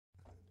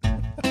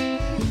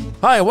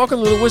Hi, and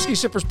welcome to the Whiskey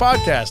Sippers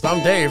Podcast.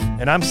 I'm Dave.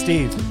 And I'm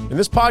Steve. And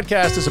this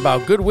podcast is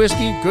about good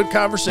whiskey, good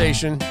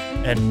conversation.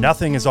 And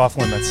nothing is off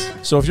limits.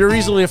 So if you're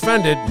easily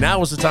offended,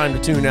 now is the time to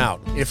tune out.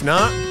 If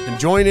not, then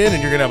join in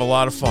and you're going to have a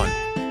lot of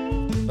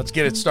fun. Let's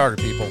get it started,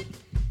 people.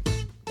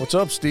 What's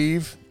up,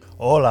 Steve?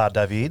 Hola,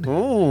 David.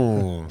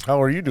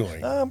 How are you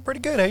doing? I'm pretty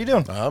good. How you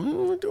doing?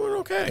 I'm doing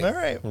okay. All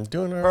right. I'm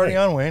doing all Party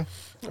right. on, Wayne.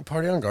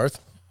 Party on, Garth.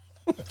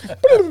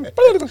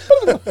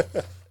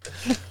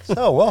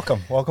 So,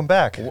 welcome. Welcome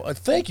back. Well,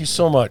 thank you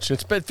so much.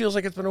 It feels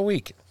like it's been a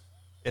week.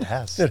 It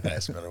has. It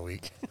has been a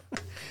week.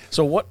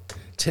 So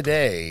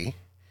today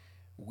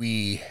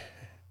we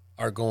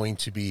are going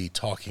to be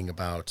talking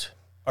about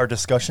Our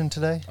discussion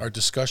today? our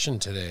discussion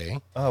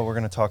today. Oh, we're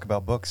going to talk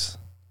about books.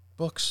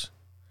 Books.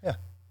 Yeah.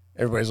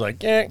 Everybody's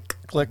like, yeah,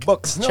 click.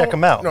 Books. Check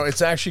 'em out. No,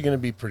 it's actually going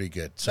to be pretty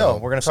good. So No,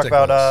 we're going to talk stick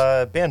with us.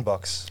 about band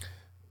books.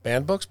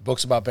 Band books?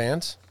 Books about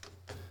bands?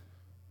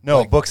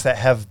 No, books that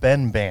have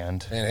been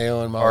banned Van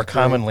Halen, or Motley Crue,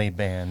 commonly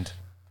banned.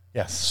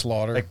 Yes.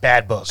 Slaughter, Like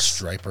bad books.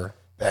 Striper,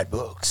 Bad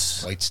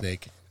books. White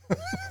Snake.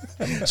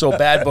 So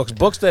bad books.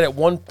 Books that at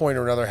one point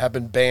or another have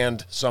been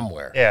banned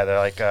somewhere. Yeah, they're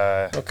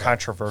like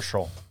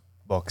controversial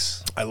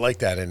books. I like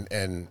that.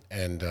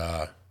 And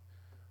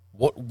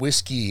what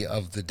whiskey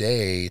of the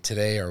day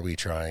today are we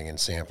trying and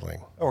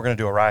sampling? Oh, we're going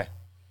to do a rye.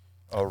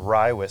 A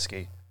rye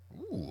whiskey.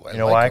 Ooh, You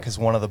know why? Because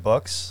one of the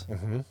books,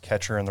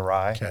 Catcher in the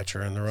Rye.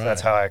 Catcher in the Rye. So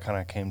that's how I kind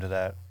of came to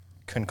that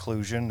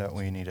conclusion that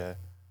we need to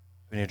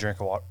drink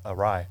a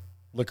rye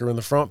Liquor in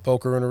the front,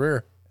 poker in the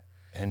rear.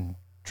 and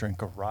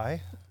drink a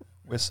rye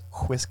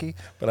whiskey.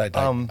 But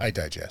I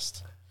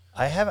digest.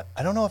 I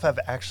don't know if I've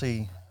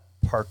actually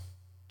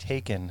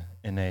partaken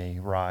in a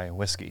rye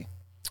whiskey.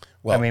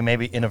 Well, I mean,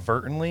 maybe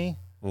inadvertently,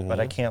 but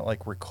I can't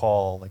like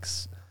recall like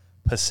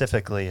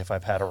specifically if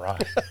I've had a rye.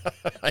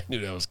 I knew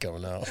that was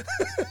coming out.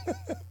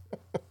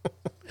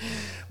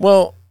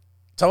 Well,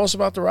 tell us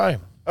about the rye.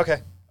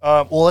 Okay.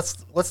 Well,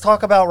 let's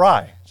talk about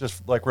rye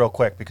just like real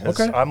quick because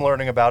Okay. I'm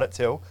learning about it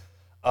too.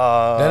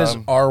 That is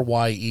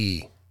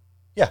RYE,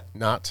 Yeah.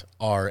 not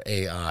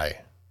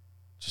RAI.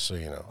 Just so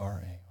you know.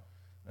 R-A.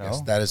 No?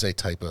 Yes, that is a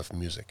type of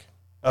music.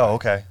 Oh,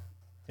 okay.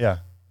 Yeah.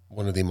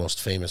 One of the most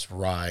famous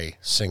rye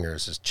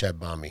singers is Cheb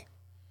Mami.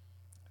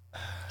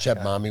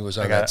 Cheb Mami was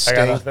on that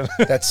nothing.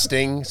 Sting. That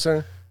Sting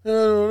song. Yeah.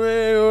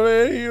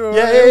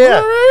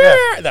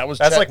 That was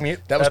That's Cheb, like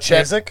that was that's Cheb,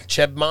 music?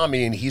 Cheb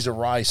Mami, and he's a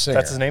rye singer.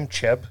 That's his name,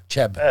 Cheb.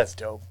 Cheb. That's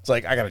dope. It's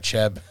like I got a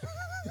Cheb.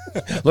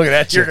 Look at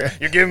that Cheb.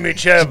 You're giving me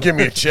Cheb. Give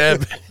me a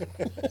Cheb.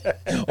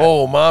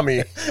 Oh,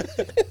 mommy.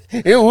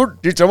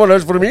 Did someone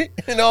else for me?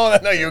 No,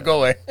 you go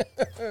away.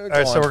 All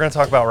right, so we're going to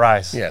talk about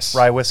rye. Yes.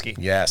 Rye whiskey.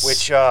 Yes.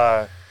 Which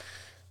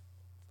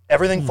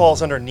everything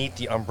falls underneath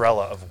the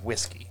umbrella of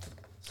whiskey.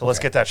 So let's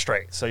get that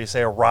straight. So you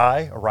say a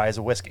rye is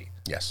a whiskey.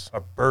 Yes. A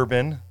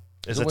bourbon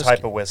is a whiskey.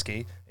 type of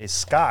whiskey. A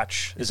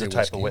scotch is a type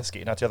whiskey. of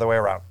whiskey, not the other way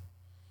around.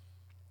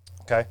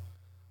 Okay?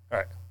 All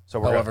right. So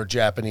we're However,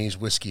 Japanese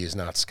whiskey is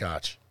not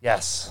Scotch.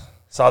 yes.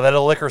 Saw that at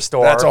a liquor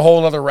store. That's a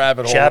whole other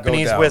rabbit hole. Japanese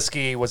to go down.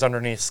 whiskey was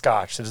underneath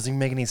Scotch. It doesn't even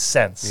make any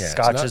sense. Yeah, it's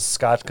Scotch not- is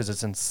Scotch because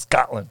it's in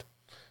Scotland.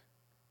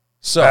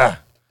 So, All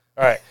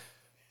right.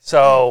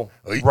 So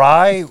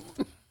rye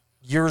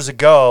years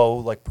ago,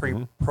 like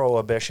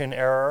pre-prohibition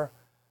era,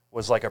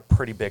 was like a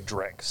pretty big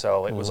drink.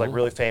 So it was like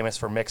really famous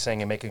for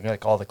mixing and making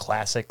like all the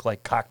classic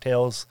like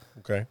cocktails,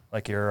 okay.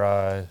 like your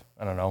I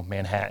don't know,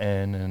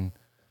 Manhattan and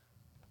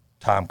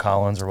Tom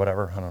Collins or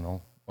whatever. I don't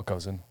know what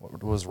goes in.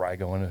 What was rye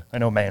going to? I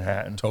know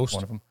Manhattan. Toast?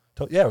 One of them.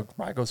 Yeah,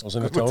 rye goes Was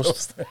in a good with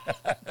toast?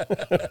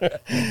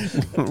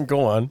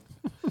 Go on.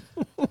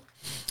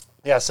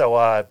 Yeah,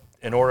 so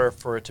in order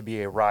for it to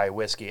be a rye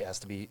whiskey, it has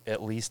to be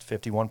at least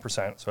 51%.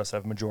 So it has to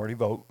have a majority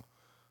vote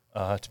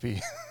to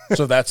be.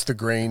 So that's the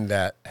grain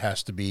that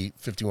has to be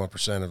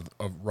 51%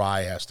 of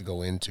rye has to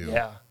go into.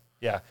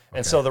 Yeah.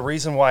 And so the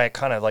reason why it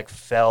kind of like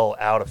fell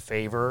out of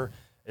favor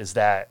is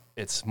that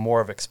it's more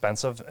of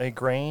expensive a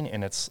grain,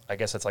 and I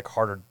guess it's like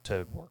harder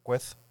to work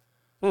with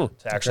to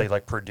actually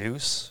like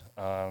produce.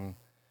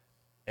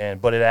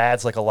 But it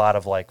adds like a lot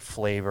of like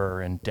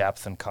flavor and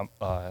depth and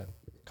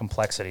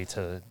complexity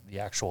to the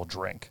actual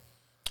drink.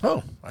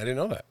 Oh, I didn't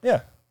know that.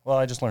 Yeah. Well,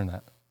 I just learned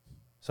that.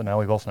 So now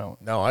we both know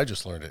it. No, I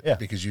just learned it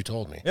because you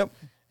told me. Yep.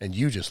 And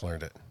you just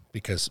learned it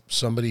because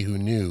somebody who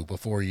knew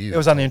before you. It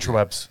was on the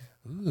interwebs.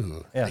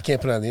 Ooh. Yeah. I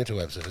can't put it on the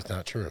interwebs if it's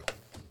not true.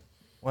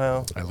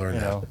 Well, I learned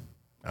that.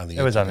 On the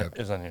It was on the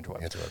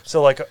interwebs.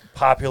 So like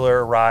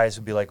popular ryes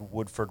would be like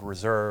Woodford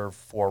Reserve,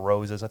 Four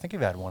Roses. I think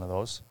you've had one of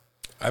those.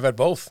 I've had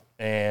both.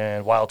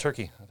 And Wild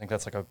Turkey. I think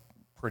that's like a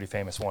pretty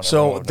famous one. So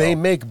Everyone would they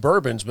know. make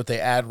bourbons, but they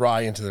add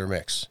rye into their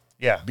mix.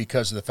 Yeah.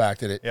 Because of the fact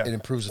that it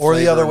improves the Or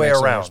flavor the other and way makes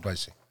it more around.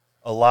 Spicy.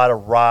 A lot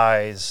of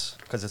ryes,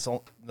 because it's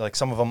like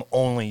some of them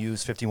only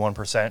use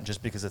 51%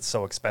 just because it's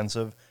so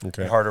expensive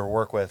Okay. and harder to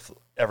work with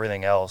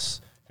everything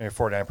else. And your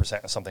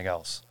 49% is something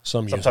else.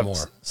 Some use Sometimes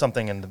more.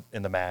 something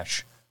in the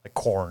mash, like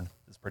corn,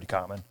 is pretty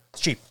common.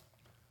 It's cheap.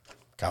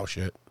 Cow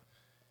shit.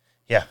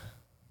 Yeah,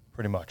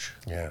 pretty much.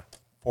 Yeah.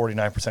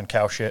 49%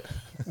 cow shit.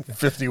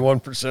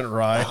 51%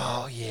 rye.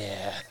 Oh,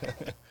 yeah.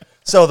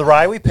 So the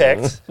rye we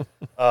picked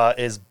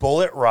is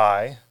Bullet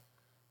Rye.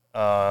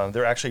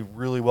 They're actually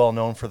really well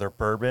known for their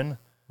bourbon.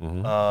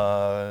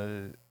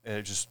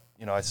 It just,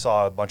 I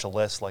saw a bunch of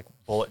lists, like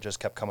Bullet just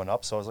kept coming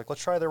up. So I was like,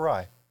 let's try their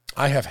rye.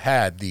 I have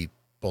had the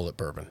Bullet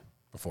bourbon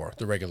before,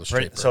 the regular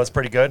straight bourbon. So it's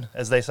pretty good,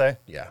 as they say?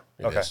 Yeah,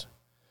 it Okay. is.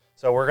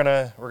 So we're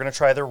gonna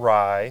try the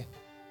rye.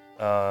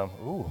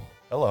 Ooh,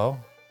 hello.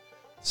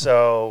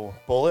 So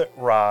Bullet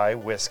Rye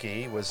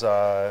whiskey was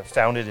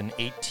founded in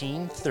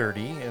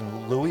 1830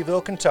 in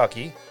Louisville,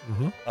 Kentucky.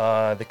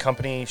 The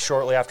company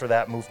shortly after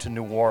that moved to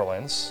New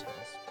Orleans.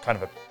 It's kind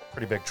of a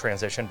pretty big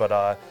transition,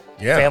 but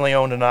family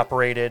owned and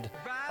operated.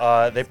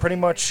 They pretty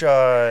much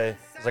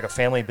it's like a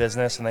family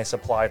business, and they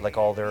supplied like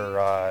all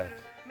their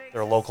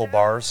local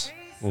bars.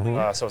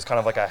 So it's kind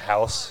of like a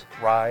house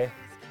rye.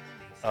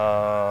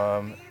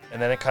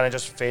 And then it kind of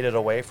just faded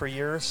away for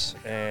years.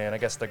 And I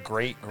guess the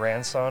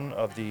great-grandson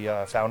of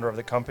the founder of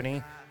the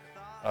company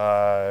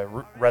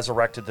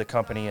resurrected the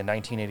company in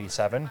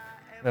 1987. And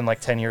then like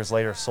 10 years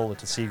later, sold it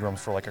to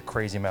Seagram's for like a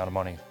crazy amount of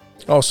money.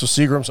 Oh, so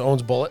Seagram's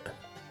owns Bullet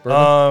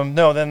bourbon?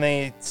 No, then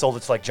they sold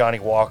it to like Johnny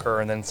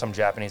Walker, and then some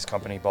Japanese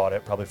company bought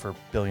it, probably for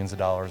billions of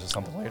dollars or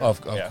something like that.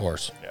 Of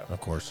course. Yeah. Of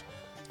course.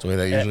 That's the way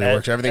that usually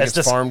works. Everything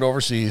gets farmed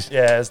overseas.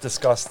 Yeah, as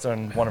discussed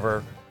in one of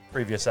our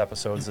previous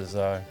episodes, is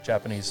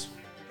Japanese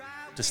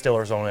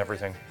distillers own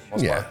everything.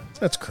 Yeah,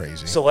 that's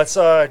crazy. So let's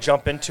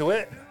jump into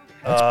it.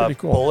 That's pretty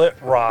cool. Bullet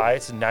Rye.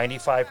 It's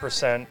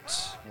 95%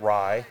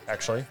 rye,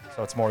 actually.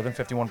 So it's more than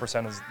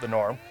 51% is the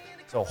norm.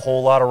 So a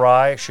whole lot of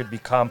rye. It should be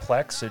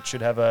complex. It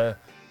should have a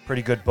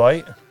pretty good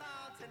bite.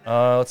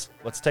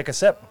 Let's take a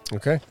sip.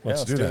 Okay,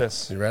 let's do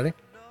this. You ready?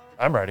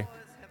 I'm ready.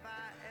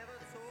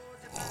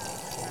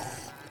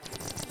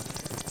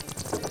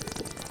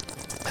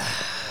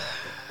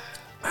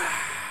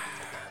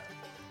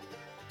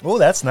 Oh,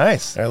 that's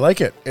nice. I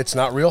like it. It's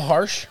not real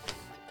harsh.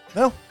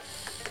 No.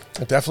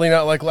 Definitely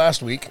not like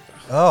last week.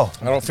 Oh.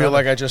 I don't feel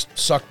like I just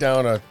sucked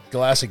down a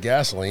glass of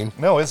gasoline.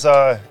 No, it's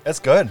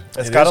good.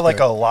 It's got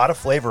a lot of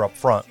flavor up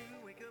front.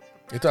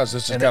 It does.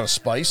 It's got a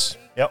spice.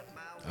 Yep.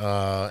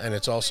 And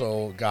it's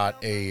also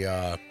got a,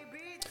 I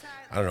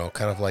don't know,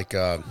 kind of like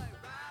a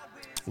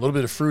little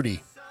bit of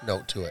fruity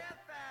note to it.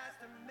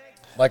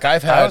 Like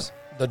I've had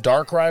the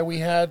dark rye we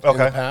had in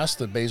the past,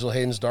 the Basil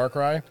Hayden's dark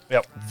rye.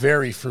 Yep.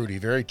 Very fruity,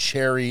 very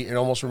cherry. It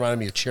almost reminded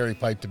me of cherry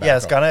pipe tobacco. Yeah,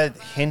 it's got a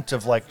hint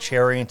of like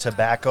cherry and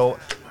tobacco.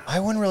 I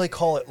wouldn't really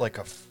call it like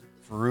a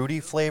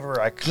fruity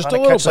flavor. I kind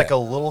of catch like a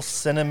little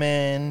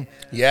cinnamon.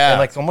 Yeah. And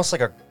like almost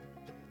like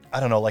I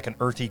don't know, like an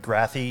earthy,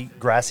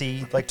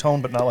 grassy like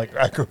tone, but not like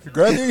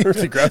grassy.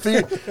 Earthy,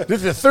 grassy.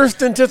 This is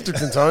Thurston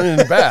Tisterton tone in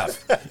the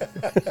bath.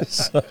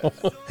 So,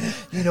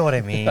 you know what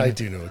I mean. I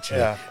do know what you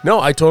mean.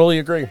 No, I totally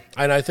agree.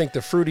 And I think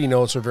the fruity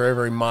notes are very,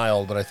 very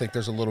mild, but I think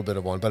there's a little bit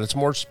of one, but it's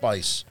more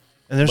spice.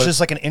 And there's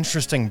just like an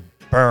interesting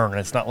burn.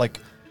 It's not like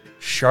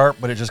sharp,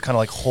 but it just kind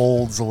of like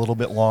holds a little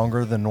bit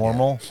longer than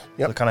normal.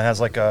 Yep. So it kind of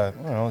has like a,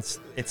 I don't know,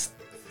 it's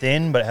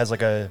thin, but it has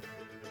like a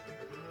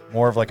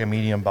more of like a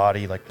medium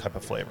body like type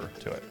of flavor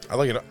to it. I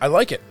like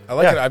it.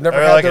 I've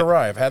never had their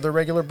rye. I've had their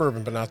regular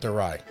bourbon, but not their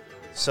rye.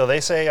 So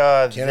they say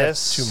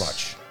this too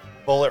much.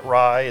 Bullet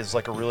Rye is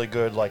like a really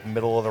good like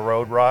middle of the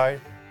road rye.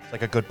 It's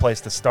like a good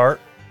place to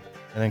start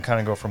and then kind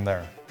of go from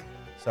there.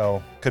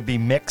 So could be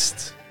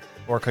mixed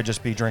or could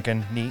just be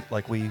drinking neat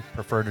like we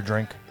prefer to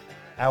drink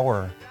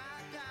our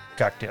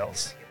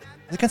cocktails.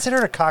 Is it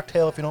considered a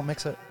cocktail if you don't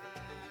mix it?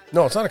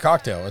 No, it's not a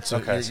cocktail. It's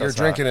you're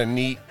drinking a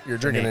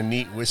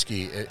neat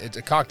whiskey. It's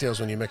a cocktail's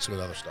when you mix it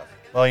with other stuff.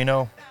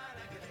 Well,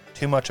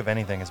 too much of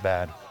anything is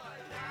bad.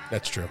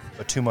 That's true.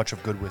 But too much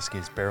of good whiskey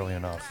is barely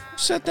enough. Who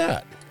said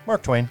that?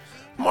 Mark Twain.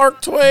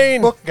 Mark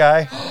Twain. Book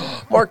guy.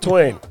 Mark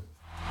Twain.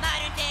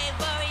 Modern day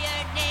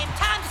warrior named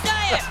Tom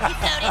Sawyer. He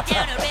floated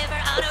down a river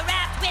on a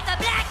raft with a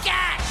black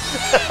guy.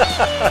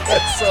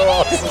 That's so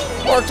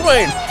awesome. Mark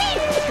Twain.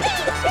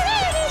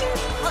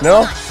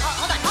 No?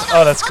 Hold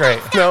on. That's great.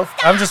 No.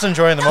 I'm just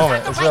enjoying the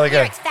moment. It's really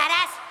good.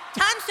 Badass.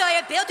 Tom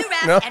Sawyer built a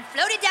raft and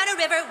floated down a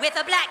river with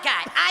a black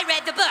guy. I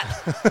read the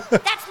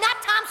book. That's not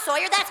Tom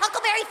Sawyer. That's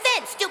Huckleberry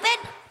Finn,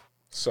 stupid.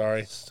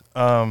 Sorry.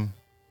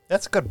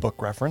 That's a good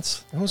book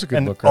reference. That was a good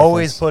and book reference.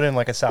 Always put in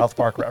like a South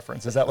Park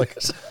reference. Is that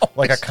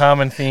like a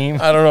common theme?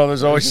 I don't know.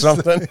 There's always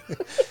something.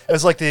 It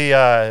was like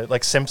the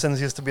like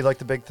Simpsons used to be like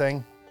the big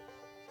thing.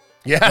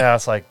 Yeah. Now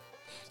it's like,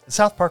 is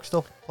South Park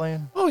still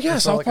playing? Oh yeah,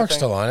 Is that South like a Park's thing?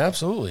 still on.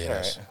 Absolutely, it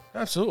is. right.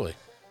 Absolutely.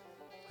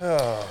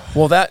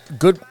 Well, that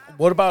good.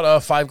 What about a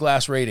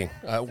 5-glass rating?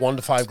 1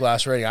 to 5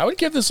 glass rating. I would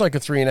give this like a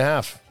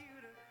 3.5.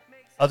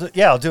 I'll do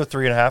a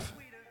 3.5,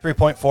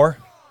 3.4.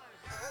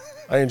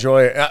 I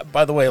enjoy it.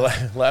 By the way,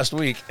 last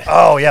week.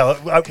 Oh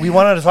yeah, we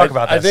wanted to talk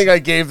about this. I think I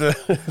gave the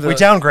we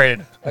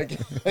downgraded.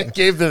 I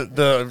gave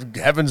the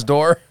Heaven's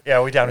Door.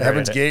 Yeah, we downgraded.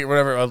 Heaven's it. Gate,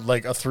 whatever,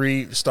 like a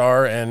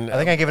 3-star, and I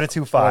think I gave it a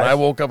 2.5. when I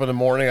woke up in the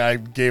morning, I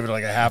gave it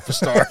like a half a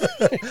star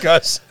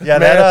because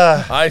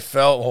I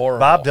felt horrible.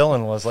 Bob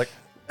Dylan was like,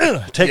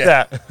 take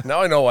that.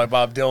 Now I know why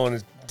Bob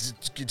Dylan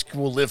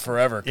will live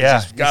forever. Yeah,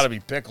 he's got to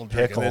be pickled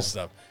drinking pickled. this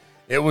stuff.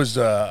 It was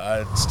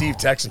Steve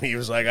texted me. He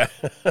was like,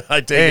 "I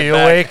take Hey, it you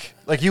back." awake?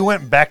 Like you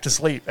went back to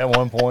sleep at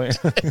one point.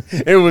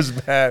 It was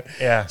bad.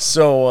 Yeah.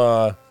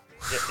 So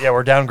Yeah,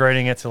 we're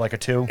downgrading it to like a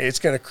 2. it's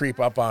gonna creep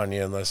up on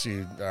you unless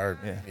you are.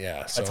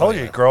 Yeah. So, I told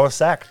you, yeah. grow a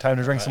sack. Time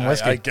to drink some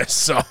whiskey. I guess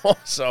so.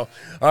 So,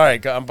 all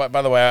right.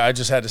 By the way, I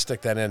just had to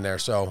stick that in there.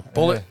 So,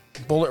 Bullet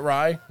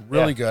Rye,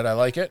 really good. I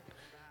like it.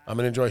 I'm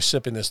gonna enjoy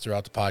sipping this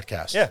throughout the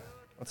podcast. Yeah,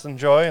 let's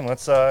enjoy and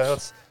let's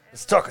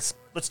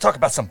talk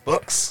about some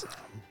books.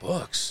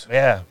 Books.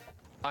 Yeah.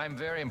 I'm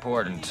very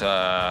important.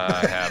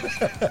 I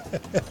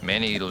have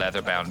many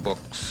leather-bound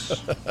books,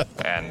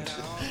 and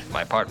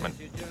my apartment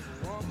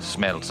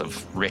smells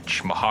of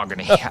rich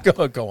mahogany.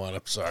 Go on.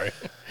 I'm sorry.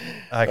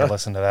 I could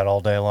listen to that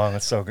all day long.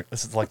 It's so good.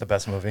 This is like the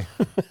best movie.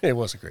 It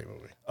was a great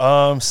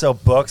movie. So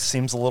books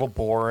seems a little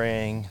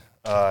boring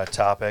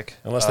topic.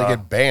 Unless they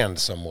get banned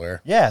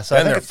somewhere. Yeah, so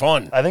then I think they're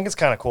fun. I think it's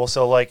kind of cool.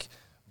 So like,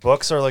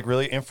 books are like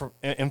really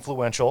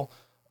influential.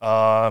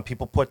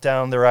 People put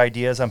down their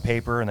ideas on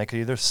paper, and they could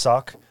either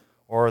suck,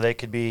 or they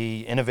could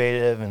be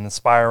innovative and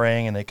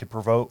inspiring, and they could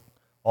provoke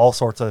all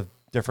sorts of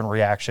different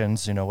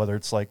reactions. You know, whether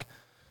it's like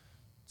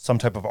some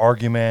type of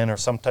argument or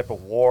some type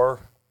of war.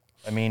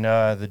 I mean,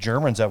 the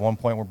Germans at one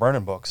point were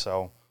burning books,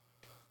 so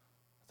I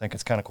think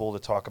it's kind of cool to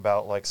talk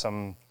about like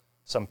some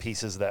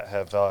pieces that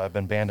have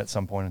been banned at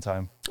some point in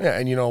time. Yeah,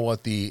 and you know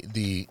what?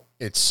 The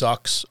it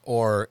sucks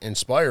or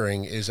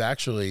inspiring is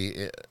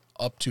actually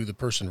up to the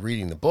person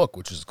reading the book,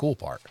 which is the cool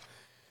part.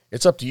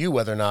 It's up to you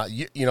whether or not,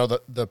 you know,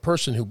 the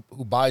person who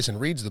buys and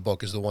reads the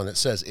book is the one that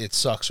says it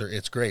sucks or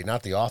it's great,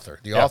 not the author.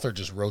 The author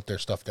just wrote their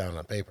stuff down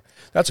on paper.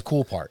 That's a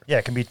cool part. Yeah,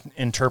 it can be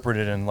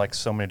interpreted in like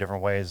so many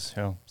different ways.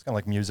 You know, it's kind of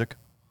like music.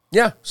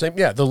 Yeah, same.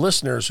 Yeah, the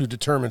listeners who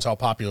determines how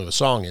popular the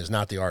song is,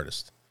 not the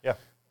artist. Yeah.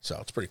 So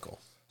it's pretty cool.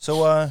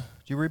 So, do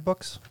you read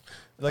books?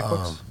 You like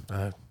books?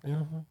 You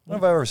know, When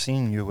have I ever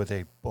seen you with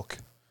a book?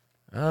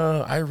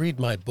 I read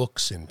my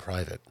books in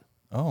private.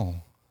 Oh.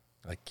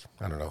 Like,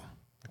 I don't know,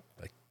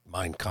 like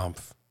Mein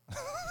Kampf.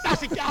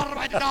 Dass ich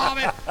gearbeitet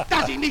habe,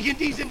 dass ich nicht in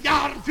diesen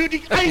Jahren für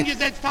dich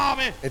eingesetzt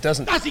habe, It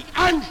doesn't. dass ich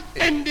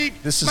anständig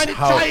This is meine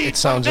how Zeit it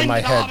sounds in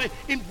my verwendet head.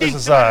 habe im This Dienst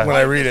is, meines when I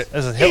Volkes. read it.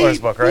 This is Hitler's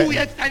book, right? Gib du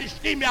jetzt deine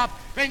Stimme ab.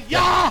 Wenn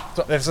ja,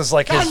 This is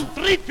like his. dann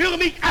tritt für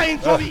mich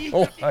ein, so wie ich.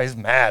 Oh, he's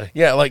mad.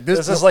 Yeah, like this.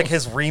 This is like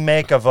his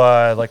remake of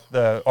like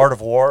the Art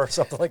of War or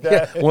something like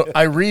Yeah, that. well,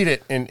 I read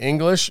it in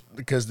English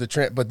because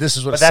but this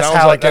is what But it that's sounds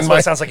how- like that's in what my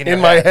it sounds like in in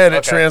your my head. head. It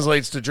Okay.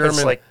 translates to German.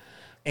 It's like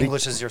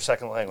English is your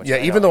second language. Yeah, I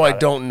know, even though I got it.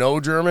 don't know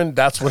German,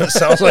 that's what it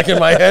sounds like in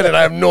my head, and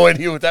I have no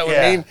idea what that would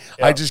Yeah, mean.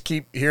 yeah. I just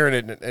keep hearing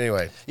it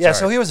anyway. Yeah, sorry.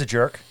 so he was a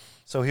jerk.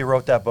 So he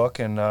wrote that book,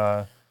 and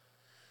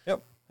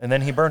yep, and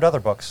then he burned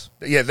other books.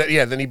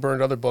 Then he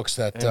burned other books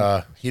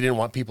that he didn't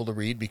want people to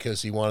read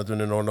because he wanted them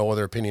to know no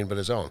other opinion but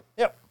his own.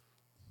 Yep.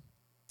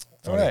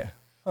 All right.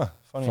 Huh.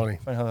 Funny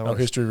how that How works.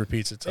 history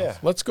repeats itself. Yeah.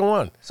 Let's go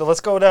on. So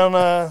let's go down.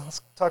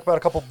 Let's talk about a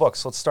couple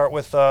books. Let's start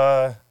with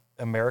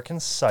American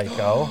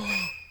Psycho.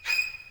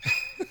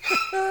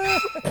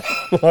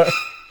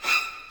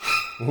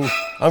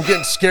 I'm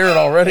getting scared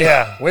already.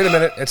 Yeah. Wait a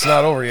minute. It's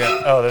not over yet.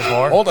 Oh, there's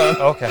more? Hold on.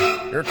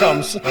 Okay. Here it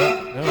comes.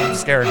 I'm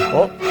scared.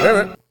 Oh, wait a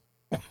minute.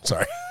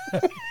 Sorry.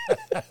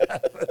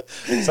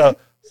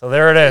 So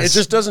there it It is.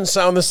 just doesn't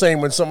sound the same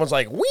when someone's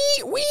like,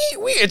 wee, wee,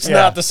 wee. It's Yeah.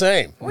 not the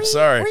same. I'm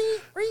sorry.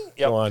 Yep.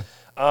 Go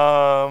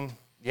on.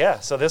 Yeah,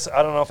 so this,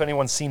 I don't know if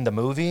anyone's seen the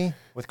movie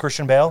with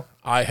Christian Bale.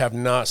 I have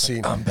not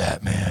seen. I'm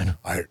Batman.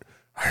 I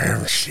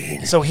haven't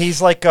seen. So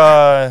he's like,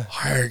 I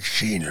haven't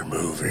seen your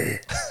movie.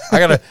 I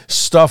gotta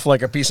stuff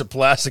like a piece of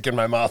plastic in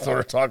my mouth when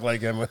I talk like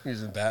him when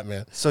he's in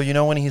Batman. so you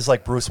know when he's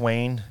like Bruce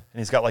Wayne and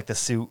he's got like the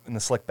suit and the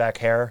slick back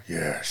hair?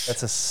 Yes.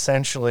 That's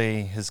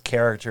essentially his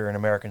character in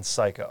American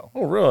Psycho.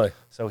 Oh, really?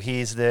 So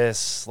he's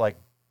this like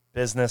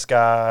business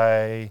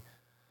guy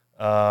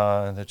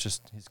that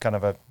just, he's kind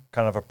of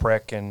a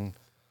prick and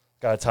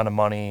got a ton of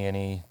money, and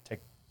he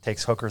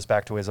takes hookers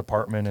back to his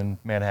apartment in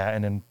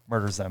Manhattan and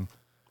murders them.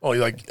 Oh,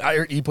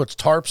 he puts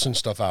tarps and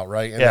stuff out,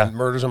 right? And Yeah. then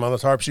murders them on the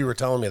tarps. You were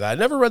telling me that. I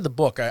never read the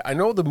book. I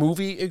know the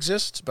movie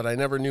exists, but I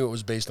never knew it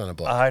was based on a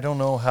book. I don't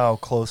know how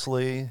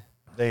closely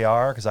they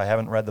are because I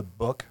haven't read the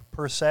book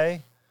per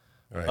se.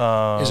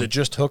 Right. Is it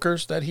just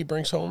hookers that he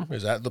brings home?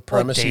 Is that the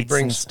premise Like he dates and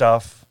brings?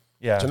 stuff.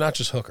 Yeah. So not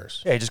just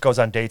hookers. Yeah, he just goes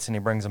on dates and he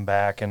brings them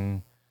back,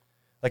 and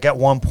like at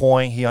one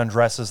point he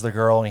undresses the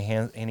girl and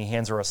he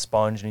hands her a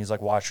sponge and he's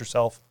like, "Wash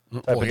yourself,"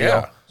 type Well, of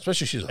yeah. deal.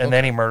 Especially she's a hooker. And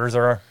then he murders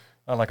her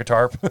on like a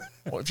tarp.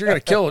 Well, if you're gonna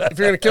kill a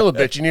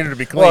bitch, you need her to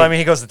be clean. Well, I mean,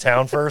 he goes to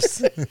town first.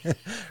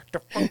 To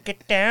funk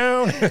it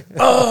down.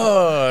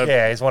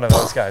 Yeah, he's one of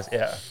those guys.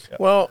 Yeah. Yeah.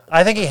 well,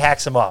 I think he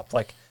hacks him up,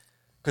 like,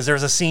 because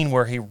there's a scene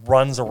where he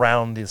runs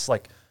around this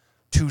like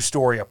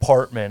 2-story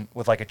apartment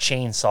with like a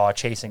chainsaw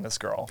chasing this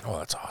girl. oh,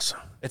 that's awesome.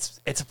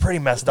 It's a pretty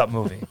messed up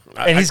movie,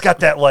 and he's got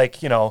that like,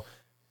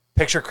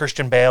 picture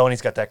Christian Bale, and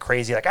he's got that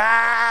crazy like,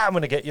 I'm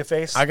gonna get you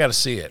face. I got to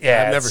see it.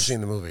 Yeah, I've never it's-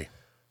 seen the movie.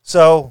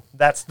 So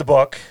that's the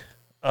book.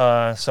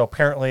 So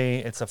apparently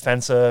it's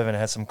offensive and it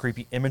has some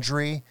creepy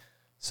imagery.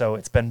 So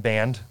it's been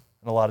banned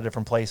in a lot of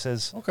different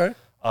places. Okay.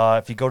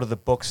 If you go to the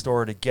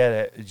bookstore to get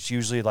it, it's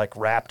usually like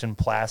wrapped in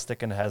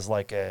plastic and has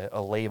like a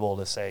label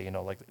to say,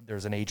 like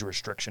there's an age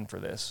restriction for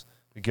this.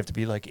 You have to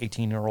be like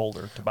 18 or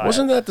older to buy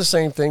Wasn't it. that the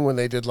same thing when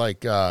they did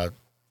like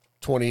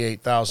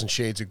 28,000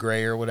 Shades of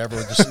Grey or whatever?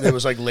 It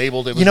was like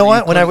labeled. It was You know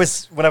what? When I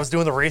couldn't- was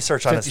doing the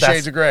research on 50 this,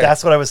 Shades of Grey.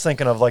 that's what I was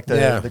thinking of, like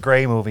Yeah. the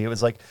Grey movie. It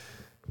was like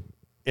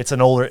it's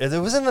an older. It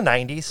was in the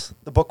 90s.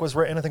 The book was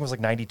written. I think it was like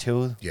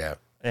 92. Yeah.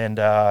 And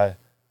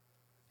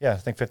yeah, I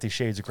think 50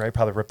 Shades of Grey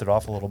probably ripped it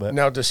off a little bit.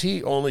 Now, does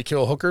he only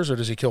kill hookers or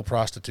does he kill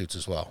prostitutes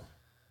as well?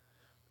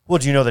 Well,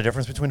 do you know the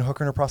difference between a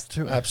hooker and a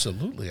prostitute?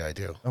 Absolutely, I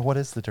do. Or what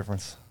is the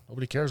difference?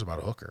 Nobody cares about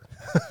a hooker.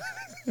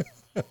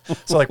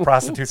 So like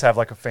prostitutes have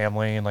like a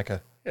family and like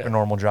a Yeah.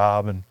 normal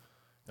job, and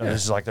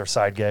this is like their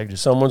side gig,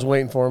 just Someone's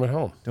waiting for him at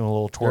home. doing a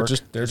little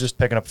twerk. They're just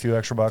picking up a few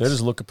extra bucks. they're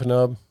just looking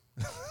penub,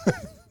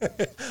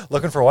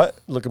 Looking for what?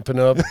 looking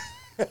penub.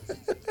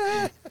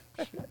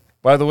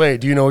 By the way,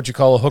 do you know what you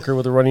call a hooker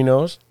with a runny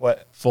nose?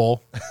 What?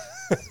 Full.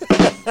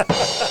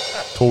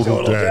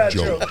 Total dad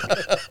joke.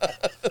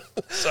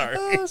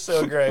 Sorry.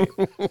 So great.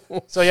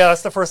 So yeah,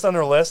 that's the first on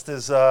their list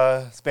is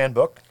Span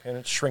book, and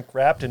it's shrink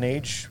wrapped and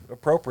age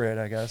appropriate,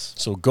 I guess.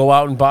 So go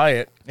out and buy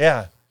it.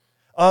 Yeah.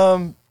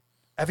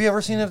 Have you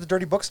ever seen it at the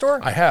Dirty Bookstore?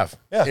 I have.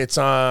 Yeah. It's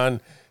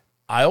on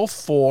aisle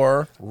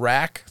 4,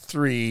 rack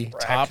 3,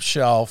 top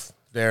shelf.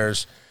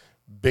 There's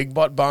Big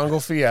Butt Bongo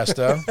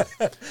Fiesta.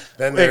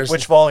 Then Wait, there's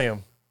which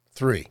volume?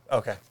 3.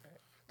 Okay.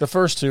 The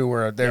first 2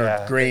 were they were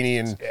Yeah, grainy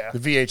and yeah. the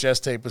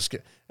VHS tape was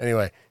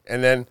anyway.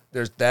 And then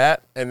there's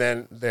that, and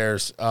then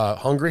there's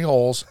Hungry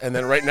Holes, and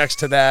then right next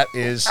to that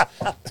is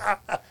what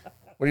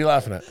are you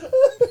laughing at?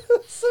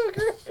 So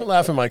great. I'm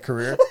laughing at my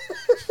career.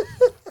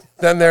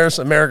 Then there's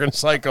American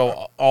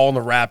Psycho, all in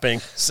the wrapping,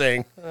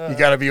 saying you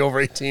got to be over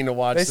 18 to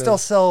watch. They this. still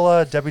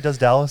sell Debbie Does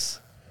Dallas?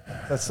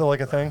 That's still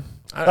like a thing?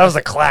 That was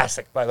a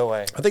classic, by the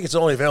way. I think it's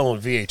only available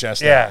in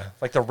VHS. Now. Yeah,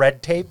 like the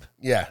red tape.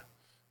 Yeah.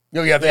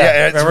 Oh, yeah.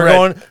 Yeah. It's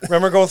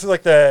Remember going through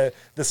like the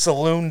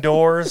saloon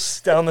doors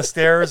down the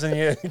stairs, and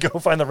you go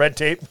find the red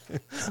tape.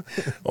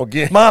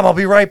 Okay. Mom, I'll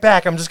be right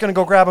back. I'm just gonna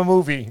go grab a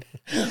movie.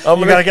 You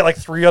gotta get like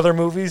 3 other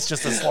movies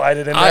just to slide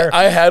it in there.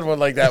 I had one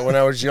like that when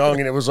I was young,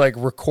 and it was like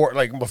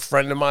like a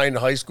friend of mine in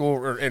high school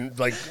or in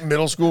like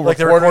middle school. Like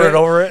they recorded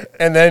over it?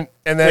 and then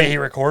Wait, he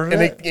recorded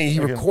and it? He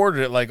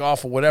recorded it like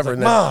off of whatever,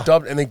 and "Ma." then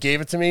dubbed, and then gave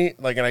it to me,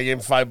 like, and I gave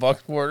him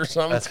 $5 for it or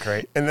something. That's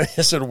great. And then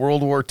it said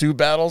World War II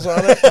battles on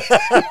it.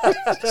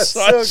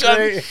 so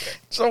great.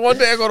 So one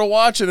day I go to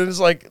watch it, and it's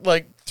like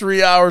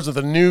 3 hours of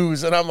the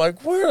news, and I'm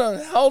like, where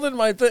the hell did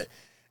my thing?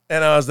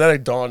 And then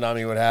it dawned on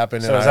me what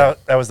happened. So and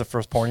that was the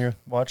first porn you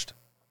watched?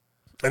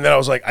 And then I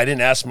was like, I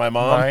didn't ask my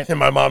mom, Right. and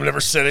my mom never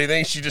said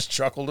anything. She just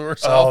chuckled to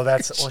herself.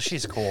 Oh,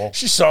 she's cool.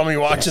 She saw me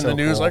watching so the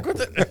news, cool. like, what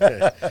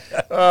the?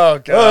 Oh, Oh,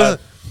 God.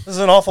 this is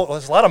an awful.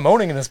 There's a lot of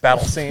moaning in this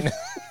battle scene.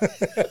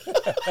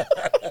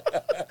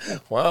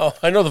 Wow.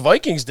 I know the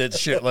Vikings did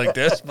shit like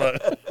this,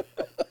 but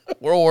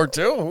World War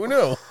II, who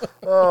knew?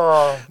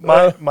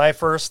 My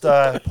first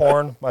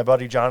porn, my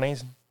buddy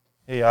Johnny's,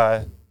 he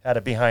had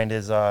it behind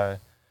his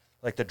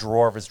like the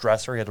drawer of his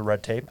dresser. He had the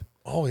red tape.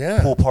 Oh,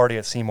 yeah. Pool party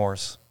at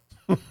Seymour's.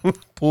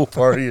 Pool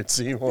party at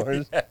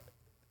Seymour's.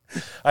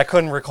 I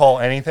couldn't recall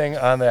anything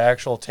on the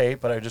actual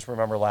tape, but I just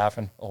remember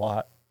laughing a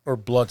lot. Or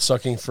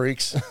blood-sucking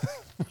freaks.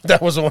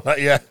 That was the one,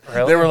 yeah.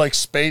 Really? They were like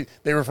space.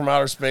 They were from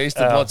outer space,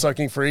 the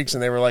blood-sucking freaks,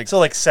 and they were like, So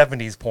like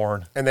 70s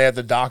porn. and they had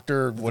the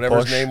doctor, whatever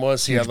Bush, his name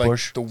was. He huge had like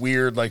bush. the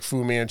weird, like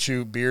Fu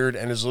Manchu beard,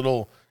 and his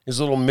little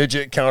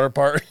midget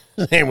counterpart.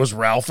 His name was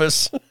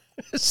Ralphus.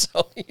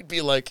 So he'd be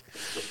like,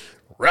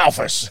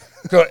 Ralphus.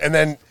 Go, and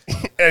then,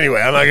 anyway,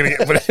 I'm not gonna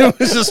get. But it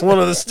was just one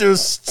of the. It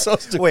was so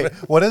stupid. Wait,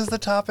 what is the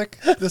topic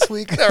this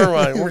week? Never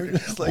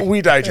mind.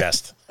 We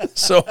digest.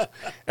 So,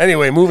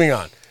 anyway, moving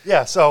on.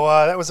 Yeah, so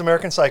that was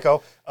American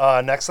Psycho.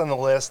 Next on the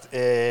list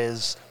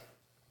is,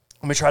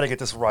 let me try to get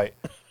this right,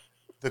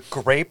 The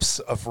Grapes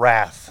of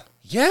Wrath.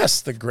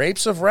 Yes, The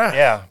Grapes of Wrath.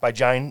 Yeah, by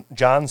John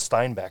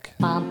Steinbeck.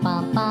 Bum,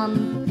 bum,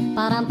 bum,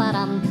 ba-dum,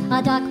 ba-dum.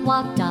 A duck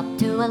walked up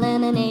to a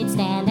lemonade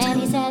stand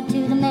and he said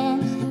to the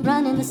man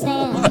running the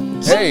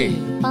stand, Hey.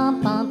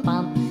 Bum, bum,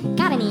 bum.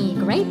 Got any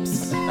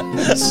grapes?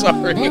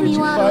 Sorry. Then he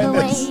waddled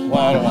find this? away.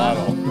 Waddle,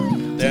 waddle.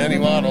 Danny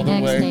waddled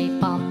Next away. day,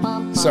 bum,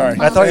 bum, bum, Sorry.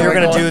 bum, I thought you were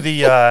Anyway, going to go do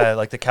the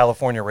like the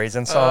California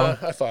raisin song.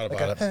 I thought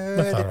about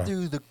it.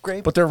 Do the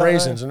grape But they're vine.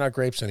 raisins. They're not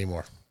grapes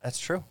anymore. That's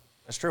true.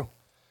 That's true.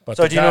 But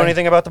So the do you know guy-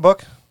 anything about the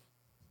book?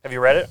 Have you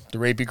read it? The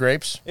rapey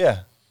grapes? Yeah.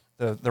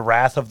 The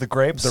Wrath of the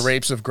Grapes. The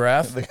rapes of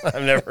Graff?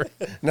 I've never.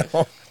 No.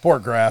 Poor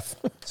Graff.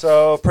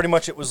 So pretty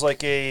much it was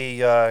like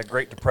a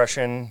Great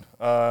Depression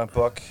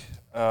book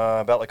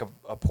about like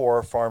a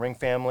poor farming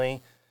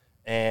family,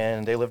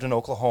 and they lived in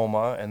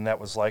Oklahoma, and that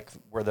was like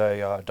where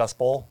the Dust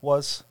Bowl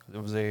was.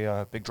 It was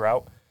a big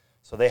drought,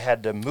 so they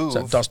had to move. Is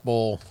that Dust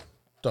Bowl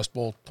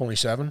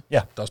 27?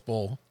 Yeah. Dust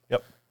Bowl.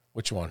 Yep.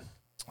 Which one?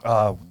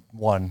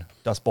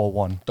 Dust Bowl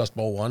 1. Dust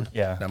Bowl 1?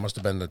 Yeah. That must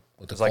have been the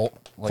was like-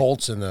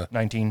 Colts and the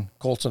 19.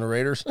 Colts and the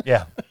Raiders.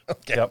 Yeah.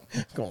 Okay. Yep.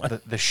 Go on.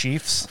 The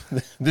Chiefs.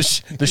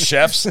 The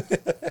chefs.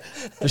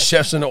 The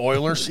chefs and the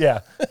Oilers.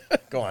 Yeah.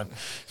 Go on.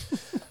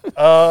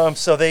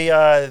 So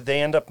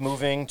they end up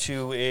moving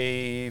to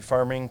a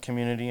farming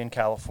community in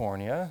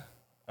California,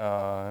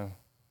 where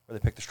they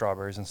pick the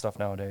strawberries and stuff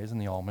nowadays, and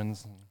the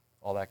almonds and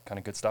all that kind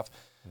of good stuff.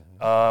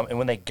 And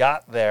when they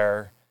got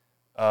there,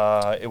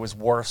 it was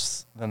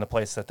worse than the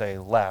place that they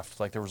left.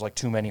 Like there was like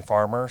too many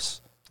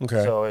farmers.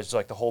 Okay. So it's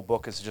like the whole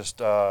book is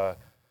just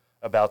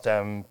about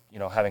them,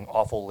 having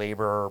awful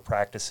labor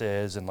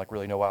practices and like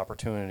really no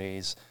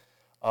opportunities.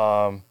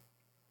 So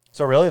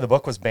really, the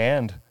book was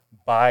banned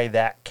by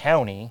that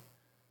county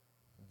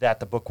that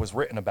the book was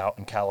written about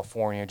in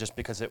California, just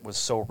because it was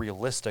so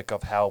realistic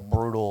of how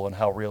brutal and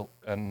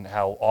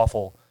how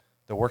awful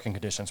the working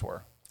conditions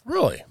were.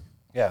 Really?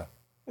 Yeah.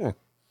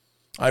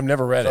 I've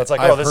never read it. So it's like,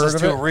 I've this is heard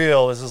too of it.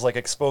 real. This is like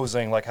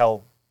exposing like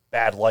how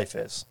bad life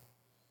is.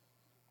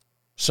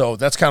 So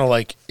that's kind of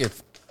like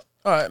if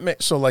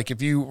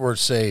you were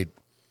to say,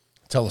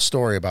 tell a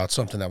story about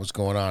something that was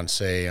going on,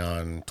 say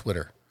on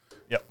Twitter.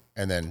 Yep.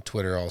 And then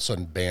Twitter all of a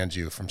sudden bans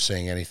you from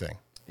saying anything.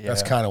 Yeah.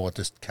 That's kind of what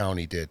this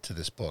county did to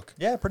this book.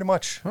 Yeah, pretty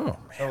much. Oh, man.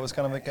 So it was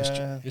kind of like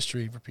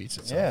History repeats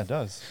itself. yeah, it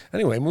does.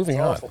 Anyway,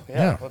 moving on. Awful.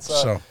 Yeah.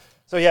 So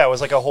Yeah, it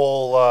was like a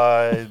whole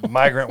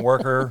migrant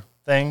worker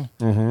thing,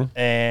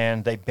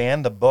 and they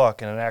banned the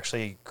book, and it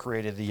actually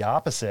created the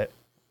opposite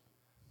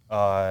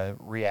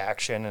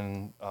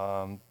reaction,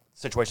 and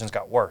situations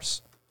got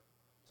worse.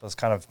 So it's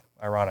kind of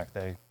ironic.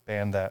 They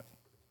banned that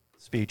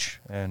speech,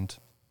 and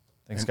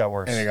things got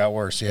worse. and it got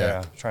worse.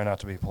 Yeah. Try not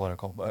to be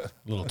political, but A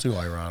little too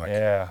ironic.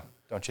 yeah,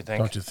 don't you think?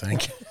 Don't you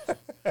think?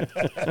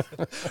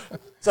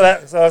 So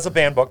that's a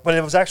banned book, but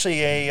it was actually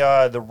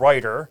the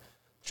writer,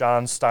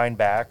 John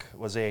Steinbeck,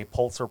 was a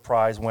Pulitzer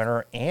Prize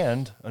winner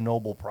and a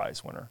Nobel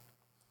Prize winner.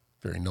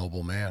 Very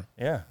noble man.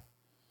 Yeah.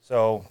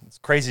 So it's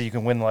crazy you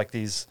can win like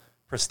these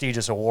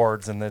prestigious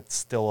awards and it's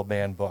still a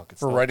banned book. It's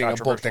For still writing a book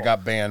that controversial.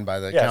 got banned by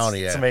the Yes,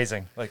 county. it's Yeah.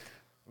 amazing. Like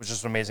it was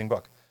just an amazing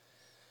book.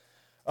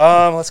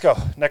 Let's go.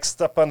 Next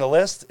up on the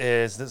list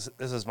is this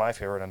is my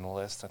favorite on the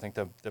list. I think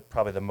the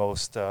probably the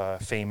most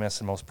famous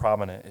and most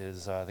prominent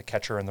is The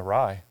Catcher in the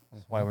Rye.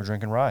 That's why we're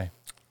drinking rye.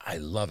 I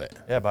love it.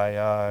 Yeah,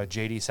 by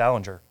J.D.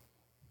 Salinger.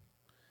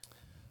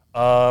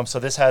 So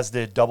this has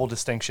the double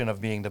distinction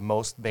of being the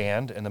most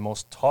banned and the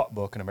most taught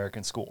book in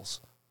American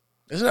schools.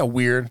 Isn't that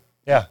weird?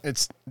 Yeah.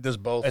 It does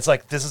both. It's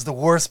like, this is the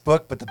worst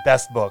book, but the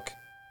best book.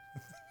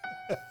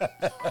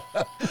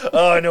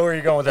 Oh, I know where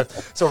you're going with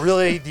that. So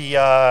really,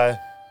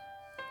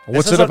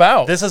 What's it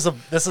about? This is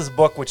a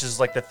book which is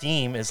like the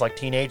theme is like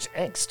teenage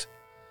angst.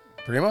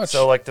 Pretty much.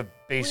 So like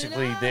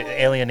basically the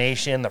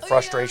alienation, the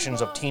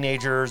frustrations of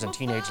teenagers and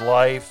teenage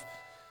life,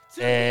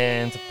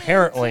 and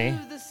apparently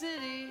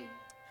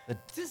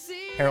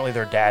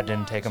their dad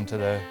didn't take them to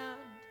the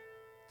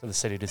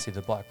city to see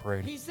the Black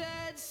Parade.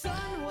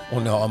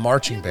 Well, no, a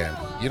marching band.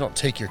 You don't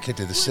take your kid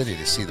to the city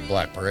to see the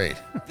Black Parade.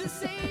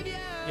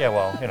 Yeah,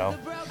 well,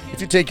 If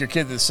you take your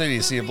kid to the city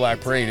to see a Black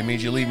Parade, it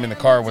means you leave him in the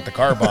car with the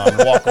car bomb and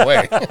walk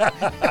away.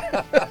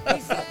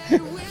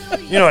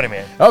 you know what I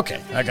mean.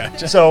 Okay, I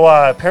got you. So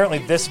apparently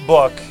this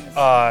book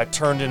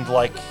turned into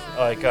like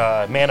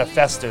a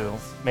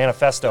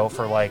manifesto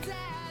for like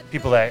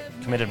people that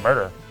committed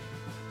murder.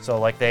 So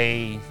like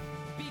they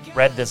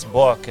read this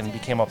book and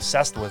became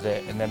obsessed with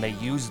it, and then they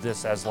used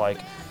this as like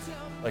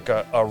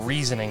a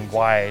reasoning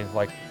why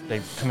like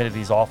they committed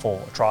these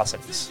awful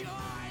atrocities.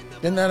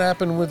 Didn't that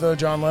happen with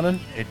John Lennon?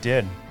 It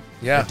did.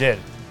 Yeah. It did.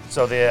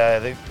 So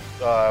the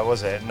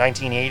was it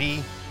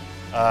 1980?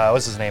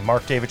 What's his name?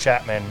 Mark David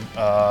Chapman.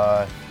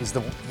 He's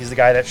the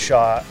guy that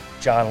shot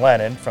John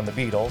Lennon from the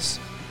Beatles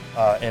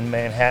in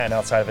Manhattan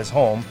outside of his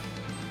home.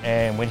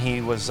 And when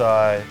he was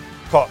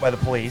caught by the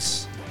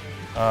police,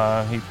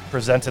 he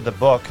presented the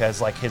book as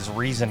like his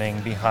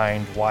reasoning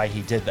behind why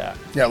he did that.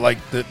 Yeah, like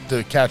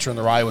the Catcher in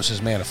the Rye was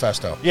his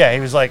manifesto. Yeah, he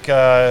was like,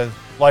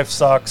 life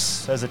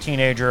sucks as a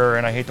teenager,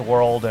 and I hate the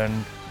world,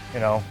 and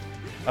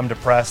I'm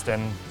depressed,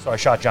 and so I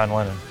shot John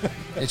Lennon.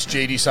 It's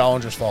J.D.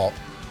 Salinger's fault.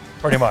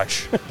 Pretty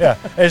much. Yeah.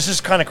 And it's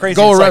just kind of crazy.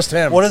 Go It's arrest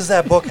like, him. What does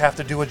that book have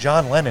to do with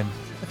John Lennon?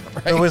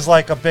 It was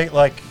like a big,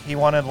 like, he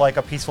wanted like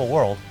a peaceful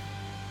world.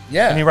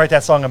 Yeah. Didn't he write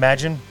that song,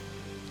 Imagine?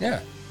 Yeah.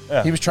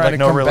 Yeah. He was trying like to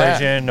no combat.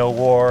 religion, no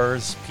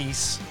wars,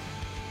 peace.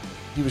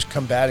 He was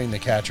combating the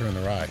Catcher in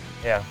the Rye.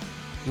 Yeah.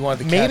 He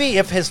wanted the Maybe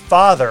if his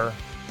father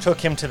took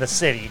him to the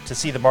city to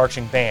see the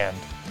marching band.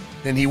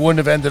 then he wouldn't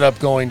have ended up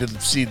going to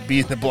be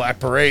in the Black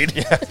Parade.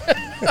 Yeah.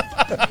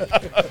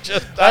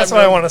 That's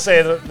what I want to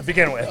say to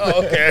begin with.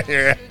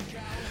 Okay.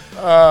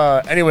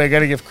 Anyway, I got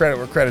to give credit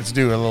where credit's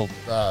due. A little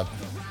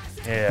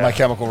Yeah. My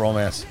Chemical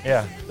Romance.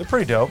 Yeah. They're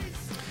pretty dope.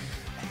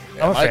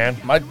 I'm a fan.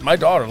 My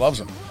daughter loves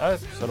them.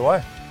 So do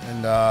I.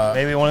 And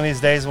Maybe one of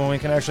these days when we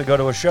can actually go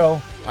to a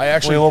show,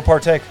 we will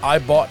partake. I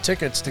bought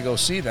tickets to go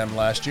see them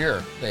last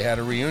year. They had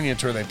a reunion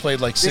tour. They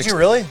played like Did you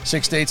really?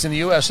 6 dates in the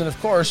U.S. And of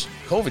course,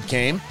 COVID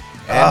came.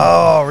 And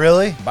Oh,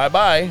 really?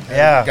 bye-bye. And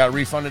Yeah. got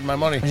refunded my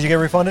money. Did you get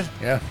refunded?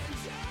 Yeah.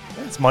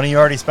 It's money you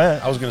already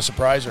spent. I was going to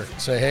surprise her,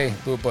 say, hey,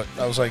 boo, but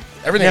I was like,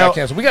 everything Now- got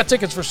canceled. We got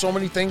tickets for so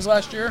many things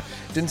last year.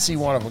 Didn't see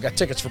one of them. We got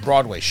tickets for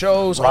Broadway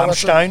shows. all that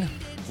stuff. Rammstein.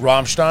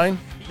 Rammstein.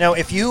 Now,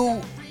 if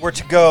you were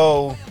to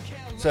go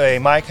So a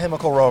My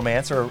Chemical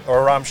Romance or a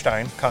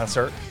Rammstein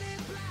concert.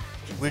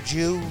 Would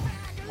you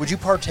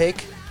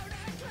partake?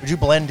 Would you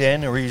blend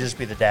in, or would you just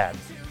be the dad?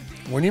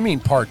 When you mean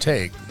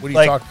partake, what are you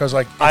Like talking? Because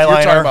like if eyeliner,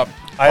 you're talking about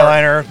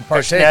eyeliner,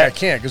 partake, fishnet. I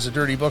can't because a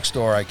dirty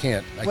bookstore. I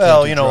can't. I Well,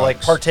 can't do you know, like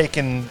drugs. partake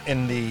in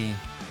the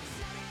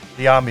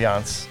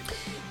ambiance.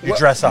 You Well-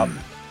 dress up.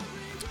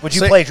 Would you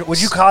Say-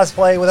 Would you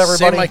cosplay with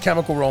everybody? Say My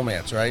Chemical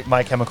Romance, right?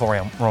 My Chemical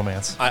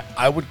Romance.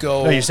 I would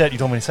go. No, you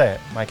told me to say it.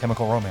 My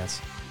Chemical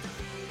Romance.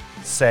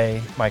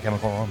 Say My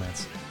Chemical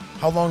Romance.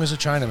 How long is a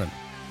Chinaman?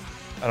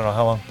 I don't know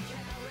how long.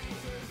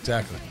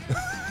 Exactly.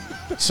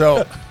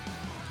 So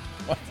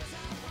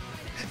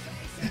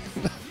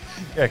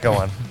Yeah, go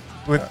on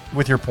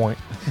with your point.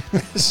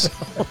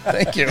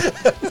 thank you.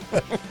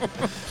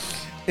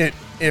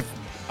 If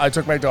I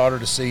took my daughter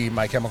to see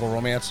My Chemical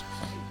Romance,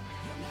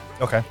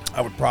 Okay.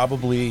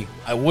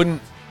 I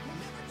wouldn't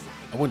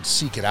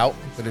seek it out.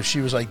 But if she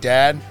was like,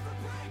 Dad,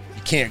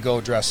 you can't go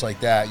dressed like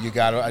that.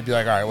 I'd be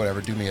like, all right, whatever,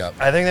 do me up.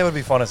 I think that would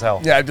be fun as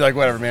hell. Yeah, I'd be like,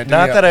 whatever, man. Do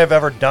Not me that up. I've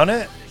ever done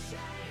it,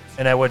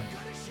 and I would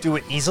do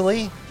it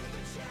easily,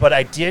 but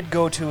I did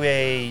go to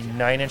a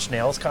Nine Inch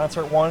Nails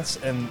concert once,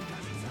 and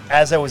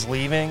as I was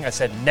leaving, I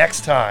said,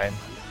 next time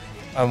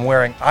I'm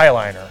wearing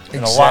eyeliner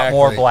and a lot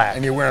more Exactly. black.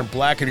 And you're wearing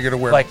black, and you're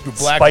gonna wear like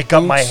black spike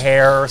up my boots.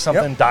 hair or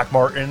something, Yep. Doc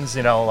Martens,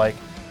 like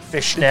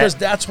fishnet. Because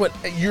that's what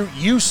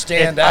you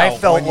stand And out. I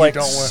felt when like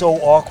you don't wear, so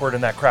awkward in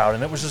that crowd,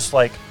 and it was just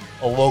like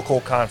a local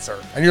concert.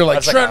 and you're I like,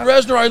 was Trent "Ah,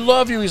 Reznor, I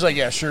love you. He's like,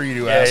 yeah, sure you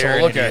do, yeah, asshole. you're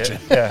an Look at you.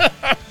 idiot."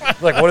 Yeah.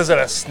 Like, what is that,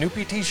 a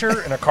Snoopy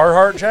t-shirt and a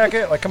Carhartt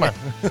jacket? Like, come on.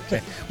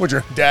 Would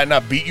your dad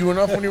not beat you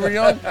enough when you were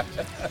young?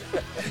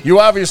 You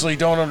obviously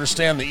don't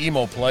understand the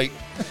emo plight.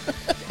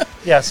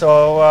 Yeah,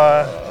 so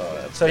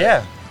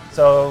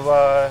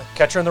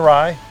Catcher in the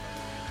Rye.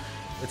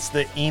 It's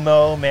the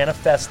emo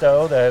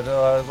manifesto that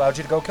allowed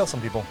you to go kill some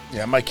people.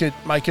 Yeah, my kids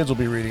will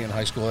be reading in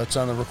high school. That's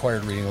on the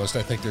required reading list.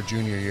 I think their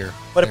junior year.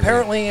 But They read.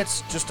 apparently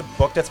it's just a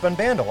book that's been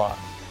banned a lot.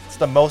 It's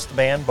the most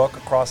banned book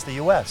across the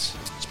U.S.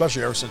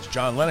 Especially ever since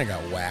John Lennon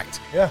got whacked.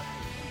 Yeah.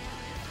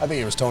 I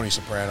think it was Tony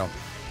Soprano.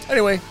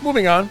 Anyway,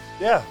 moving on.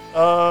 Yeah.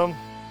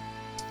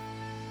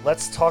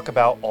 Let's talk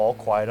about All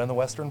Quiet on the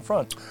Western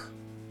Front.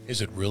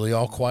 Is it really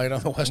all quiet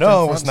on the Western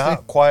No, Front, it's not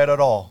Steve? quiet at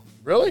all.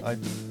 Really?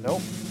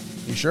 Nope.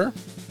 You sure?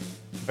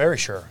 Very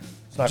sure.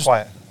 It's not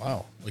quiet.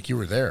 Wow, like you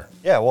were there.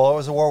 Yeah, well, it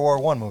was a World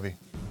War I movie.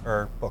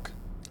 Or book.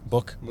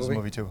 Book It was a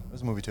movie, too. It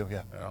was a movie, too,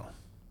 yeah. Oh.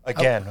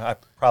 Again, I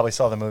probably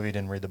saw the movie,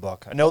 didn't read the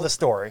book. I know the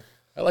story.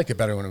 I liked it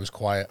better when it was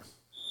quiet.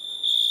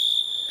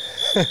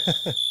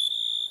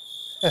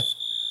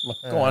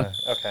 Go on.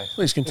 Okay.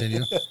 Please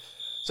continue.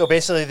 So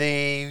basically,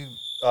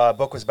 the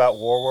book was about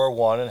World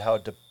War I and how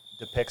it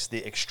depicts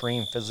the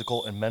extreme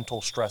physical and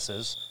mental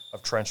stresses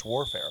of trench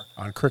warfare.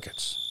 On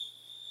crickets.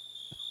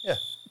 Yeah.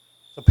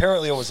 So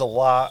apparently, it was a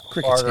lot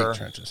Crickets harder hate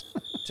trenches.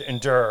 to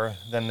endure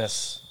than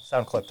this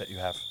sound clip that you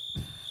have.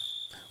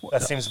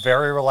 That seems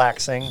very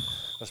relaxing.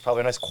 There's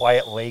probably a nice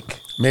quiet lake.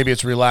 Maybe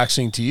it's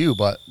relaxing to you,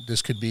 but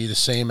this could be the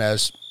same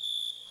as.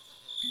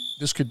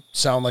 This could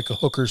sound like a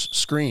hooker's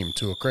scream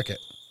to a cricket.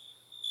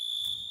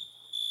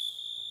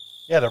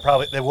 Yeah, they're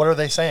probably. What are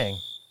they saying?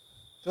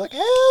 They're like,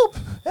 help,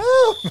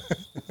 help.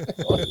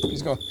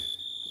 He's going.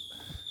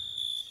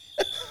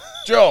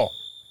 Joe,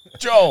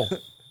 Joe,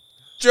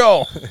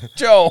 Joe,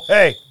 Joe,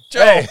 Hey,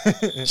 Joe,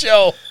 hey.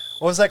 Joe.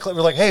 What was that clip?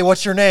 We're like, hey,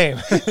 what's your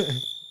name?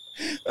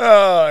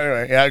 Oh,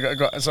 anyway, yeah.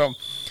 Go.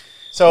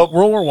 So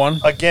World War One.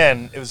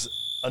 Again, it was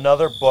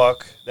another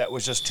book that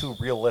was just too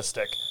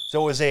realistic.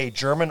 So it was a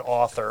German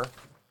author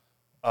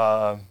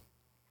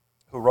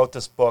who wrote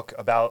this book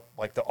about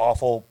like the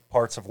awful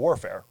parts of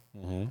warfare,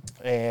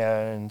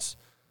 and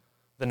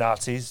the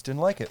Nazis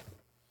didn't like it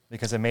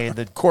because it made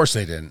Of course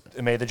they didn't.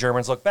 the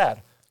Germans look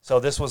bad. So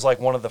this was like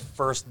one of the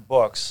first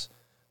books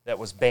that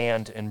was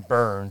banned and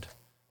burned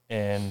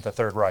in the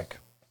Third Reich,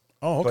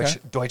 Oh, okay.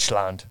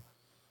 Deutschland.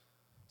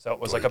 So it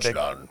was like a big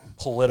Deutschland.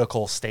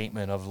 political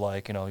statement of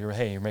like,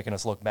 you're making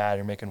us look bad.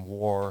 You're making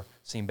war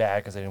seem bad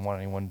because they didn't want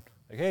anyone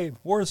like, hey,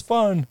 war is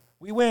fun.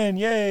 We win.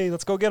 Yay.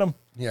 Let's go get them.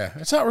 Yeah,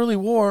 it's not really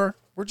war.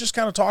 We're just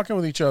kind of talking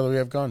with each other. We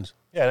have guns.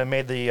 Yeah, and it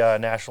made the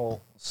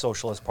National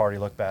Socialist Party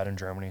look bad in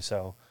Germany.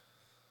 So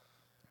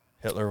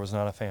Hitler was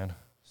not a fan.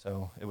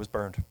 So it was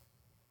burned.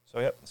 So,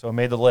 yep. So it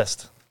made the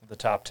list of the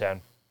top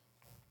 10.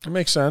 It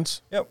makes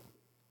sense. Yep.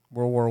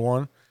 World War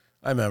One.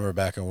 I remember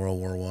back in World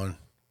War One,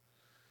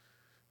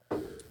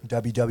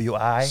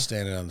 WWI.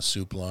 standing on the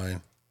soup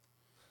line,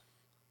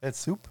 It's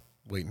soup.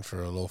 waiting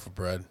for a loaf of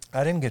bread.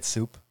 I didn't get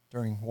soup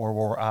during World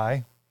War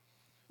I.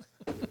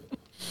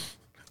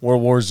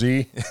 World War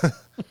Z.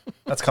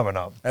 That's coming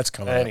up. That's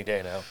coming Any up.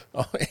 day now.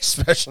 Oh,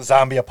 especially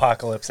Zombie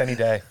apocalypse any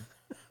day.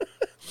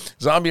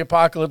 zombie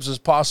apocalypse is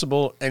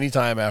possible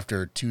anytime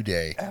after 2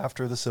 days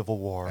After the Civil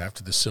War.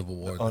 after the Civil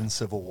War.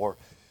 Uncivil War.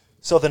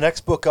 So the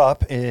next book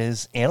up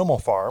is Animal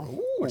Farm,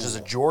 which is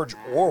a George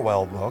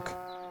Orwell book.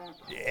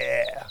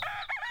 Yeah.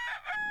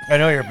 I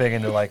know you're big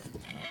into like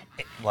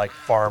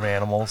farm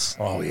animals.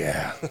 Oh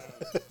yeah,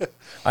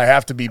 I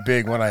have to be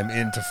big when I'm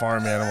into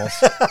farm animals.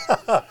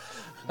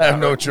 I have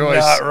no choice.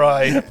 Not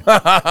right.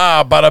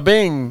 Bada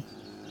bing.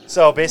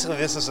 So basically,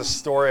 this is a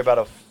story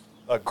about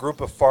a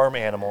group of farm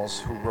animals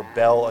who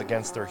rebel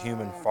against their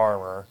human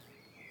farmer,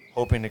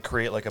 hoping to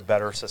create like a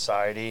better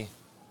society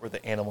where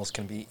the animals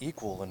can be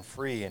equal and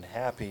free and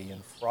happy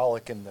and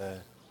frolic in the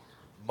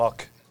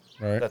muck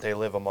that they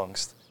live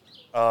amongst.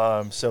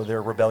 So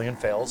their rebellion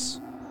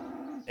fails,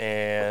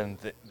 and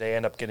they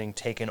end up getting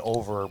taken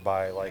over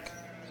by like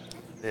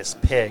this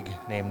pig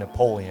named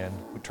Napoleon,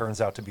 who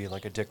turns out to be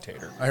like a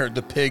dictator. I heard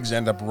the pigs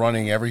end up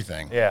running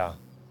everything. Yeah.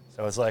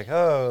 So it's like,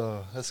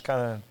 oh, this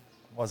kind of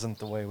wasn't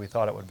the way we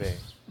thought it would be.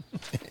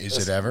 Is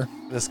it ever?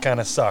 This kind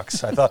of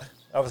sucks.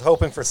 I was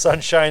hoping for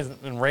sunshine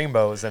and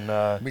rainbows, and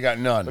We got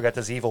none. we got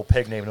this evil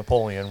pig named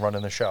Napoleon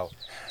running the show.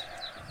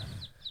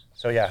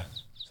 So yeah.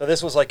 So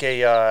this was like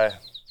a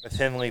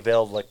thinly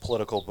veiled like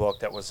political book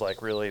that was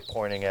like really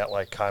pointing at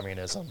like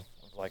communism,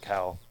 like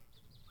how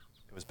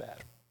it was bad.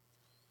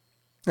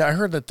 Yeah, I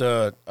heard that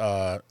the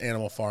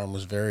Animal Farm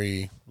was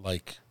very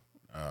like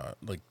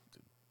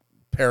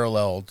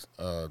paralleled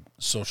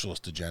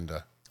socialist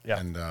agenda. Yeah.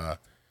 And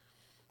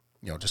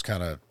just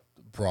kind of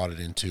brought it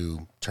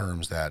into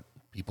terms that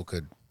people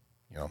could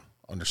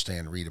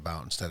understand, read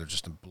about, instead of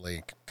just a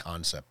blank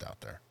concept out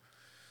there.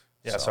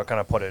 Yeah, so I kind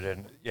of put it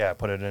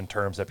in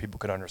terms that people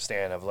could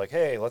understand of like,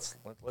 hey, let's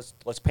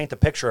paint the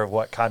picture of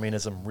what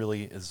communism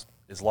really is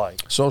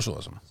like.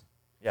 Socialism,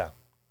 Yeah.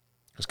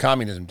 because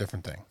communism,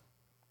 different thing.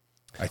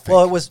 I think.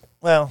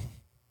 Well,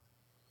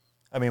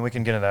 I mean, we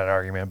can get into that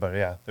argument, but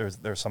yeah,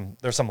 there's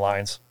some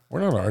lines.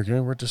 We're not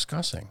arguing; we're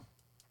discussing.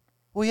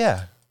 Well,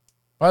 yeah.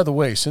 By the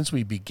way, since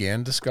we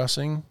began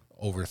discussing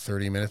over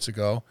 30 minutes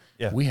ago,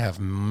 we have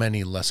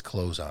many less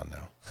clothes on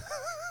now.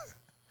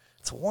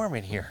 It's warm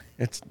in here.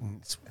 It's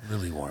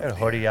really warm. I had a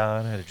hoodie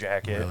on, had a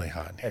jacket, Really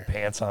hot in had here.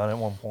 pants on at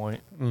one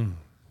point.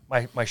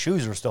 My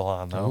shoes are still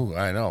on though. Ooh,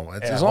 I know. Yeah,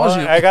 As long as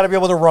you, I got to be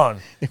able to run,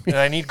 and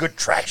I need good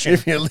traction.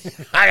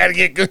 I got to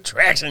get good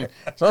traction.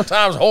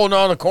 Sometimes holding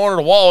on the corner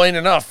of the wall ain't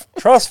enough.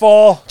 Trust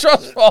fall.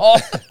 Trust fall.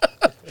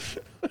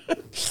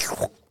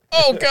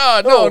 Oh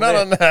God, no, Oh, not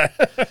man. on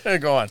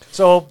that. Go on.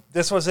 So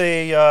this was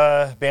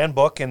a banned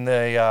book in the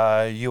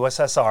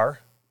USSR,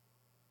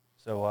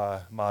 so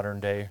modern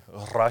day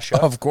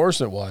Russia. Of course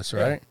it was,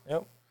 right?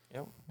 Yep.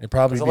 It'd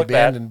probably Doesn't be look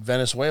banned bad. in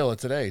Venezuela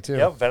today too.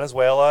 Yep.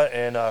 Venezuela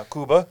and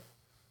Cuba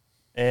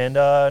and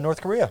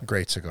North Korea.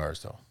 Great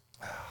cigars though.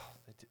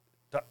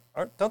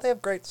 Don't they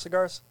have great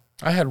cigars?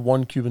 I had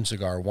one Cuban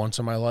cigar once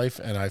in my life,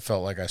 and I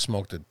felt like I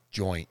smoked a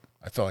joint.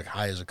 I felt like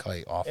high as a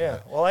kite off Yeah. of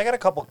it. Well, I got a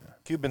couple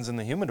Cubans in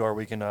the humidor.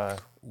 We can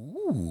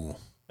Ooh.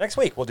 next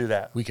week we'll do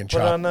that. We can Put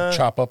it on the-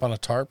 chop up on a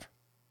tarp.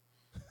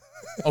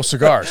 Oh,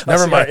 cigars.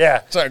 Never cigar, mind.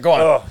 yeah. Sorry, go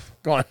on. Oh.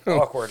 Go on.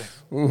 Awkward.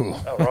 Ooh.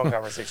 Oh, wrong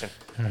conversation.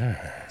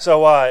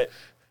 So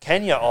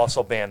Kenya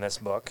also banned this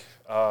book.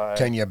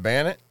 Can you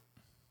ban it?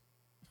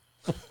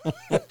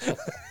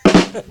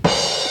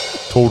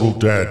 Total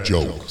dad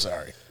joke.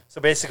 Sorry. So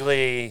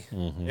basically,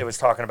 it was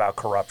talking about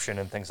corruption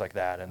and things like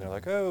that, and they're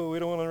like, "Oh, we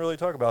don't want to really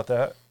talk about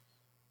that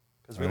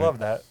because we love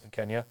that in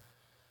Kenya."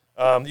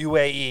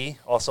 UAE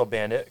also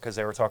banned it because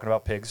they were talking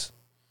about pigs.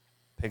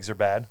 Pigs are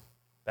bad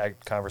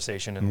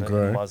conversation in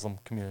the Muslim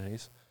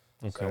communities.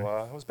 Okay.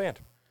 So it was banned.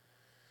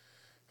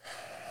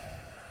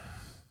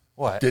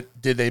 What?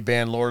 Did they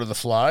ban Lord of the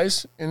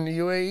Flies in the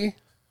UAE?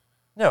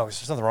 No, 'cause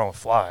there's nothing wrong with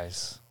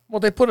flies. Well,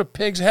 they put a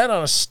pig's head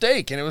on a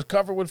steak, and it was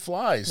covered with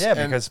flies. Yeah,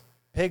 And because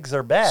pigs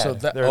are bad. so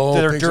they're pigs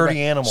are dirty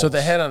bad. animals. So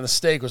the head on the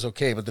steak was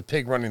okay, but the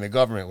pig running the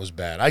government was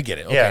bad. I get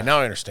it. Okay, Yeah. now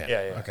I understand.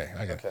 Yeah, yeah. Okay,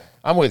 I get it. Okay.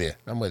 I'm with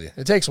you.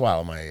 It takes a while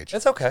at my age.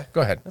 It's okay.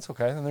 Go ahead. It's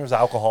okay. And there's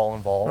alcohol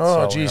involved.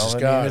 Oh, so, Jesus I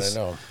mean, God, it's- I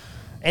know.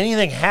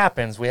 Anything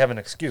happens, we have an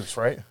excuse,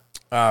 right?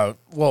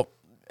 Well,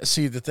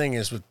 see, the thing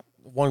is, with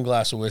one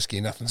glass of whiskey,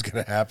 nothing's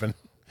going to happen.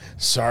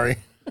 Sorry.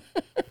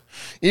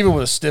 Even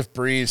with a stiff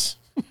breeze.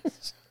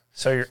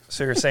 So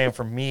you're saying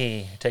for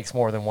me, it takes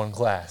more than one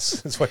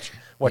glass. Is what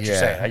you're Yeah.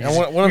 saying. And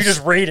what I'm You just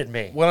s- rated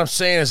me. What I'm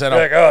saying is that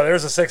You're like, oh,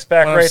 there's a six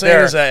pack what I'm right saying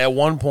there. is that at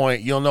one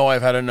point, you'll know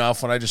I've had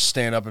enough when I just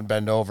stand up and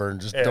bend over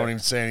and just Yeah. don't even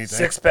say anything.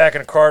 6-pack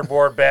in a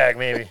cardboard bag,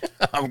 maybe.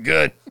 I'm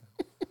good.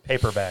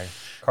 Paper bag,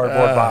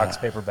 cardboard box,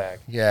 paper bag.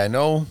 Yeah,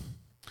 no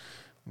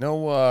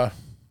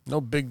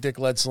big dick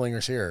lead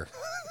slingers here.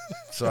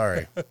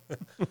 Sorry.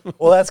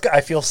 Well, that's good.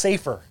 I feel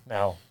safer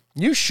now.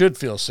 You should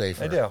feel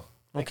safer. I do.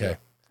 Thank Okay, you.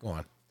 go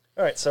on.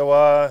 All right,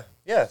 so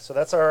so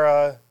that's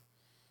our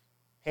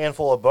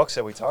handful of books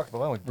that we talked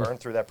about. We burned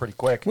through that pretty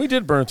quick. We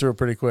did burn through it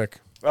pretty quick.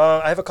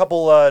 I have a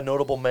couple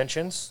notable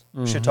mentions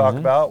we should talk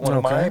about. One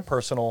of my Okay.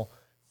 personal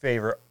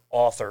favorite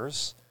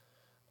authors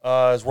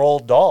is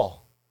Roald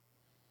Dahl.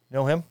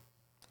 Know him?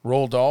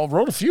 Roald Dahl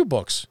wrote a few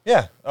books.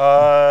 Yeah.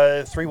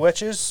 3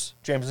 Witches,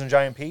 James and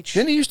Giant Peach.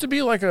 Didn't he used to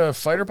be like a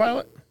fighter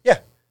pilot? Yeah.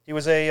 He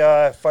was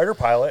a fighter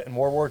pilot in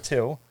World War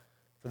II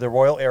for the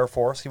Royal Air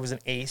Force. He was an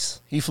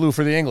ace. He flew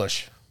for the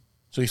English.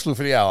 So he flew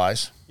for the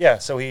Allies. Yeah,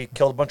 so he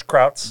killed a bunch of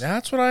Krauts.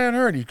 That's what I had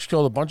heard. He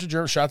killed a bunch of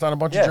German, shot down a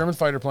bunch Yeah. of German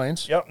fighter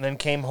planes. Yep, and then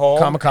came home.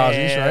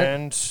 Kamikazes, right?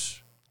 and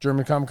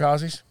German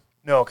kamikazes?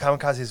 No,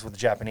 kamikazes with the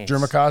Japanese.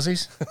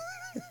 Germakazes?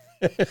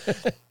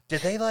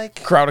 Did they like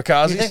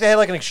Krautokazis? Do you think they had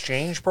like an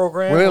exchange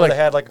program Really, where like, they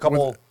had like a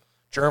couple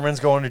Germans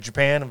going to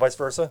Japan and vice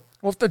versa?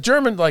 Well, if the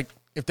German, like,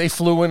 if they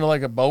flew into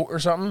like a boat or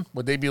something,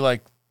 would they be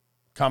like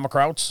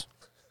Kamakrauts?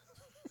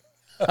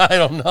 I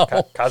don't know.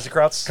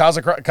 Kazakrauts?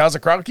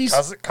 Kazakraukis?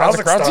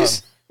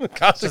 Kazakhstan.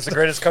 Kazakhstan. It's the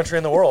greatest country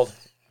in the world,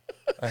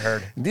 I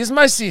heard. This is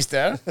my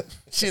sister.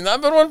 She's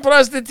number one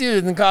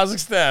prostitute in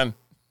Kazakhstan.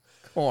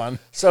 Go on.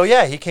 So,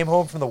 yeah, he came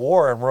home from the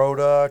war and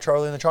wrote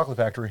Charlie and the Chocolate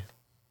Factory.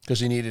 Because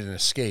he needed an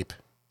escape.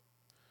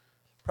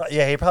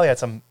 Yeah, he probably had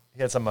some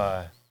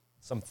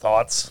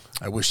thoughts.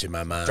 I wish in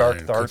my mind Dark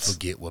could thoughts.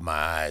 forget what my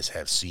eyes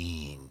have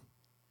seen.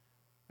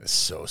 It's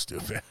so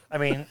stupid. I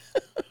mean,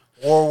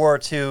 World War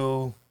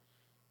II,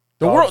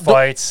 The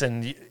fights,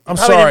 and I'm probably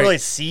sorry. didn't really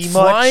see much.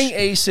 Flying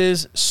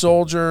aces,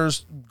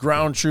 soldiers,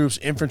 ground troops,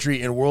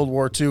 infantry in World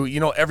War II, you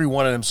know, every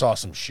one of them saw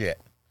some shit.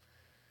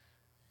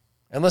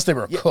 Unless they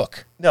were a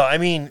cook. No, I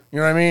mean... You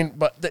know what I mean?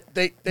 But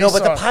they No,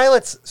 but saw, the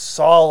pilots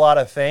saw a lot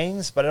of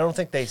things, but I don't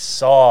think they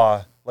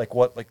saw like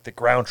what like the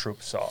ground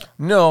troops saw.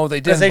 No,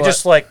 they Because didn't. they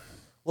just like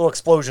little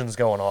explosions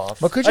going off.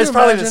 But could you That's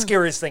probably the imagine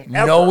scariest thing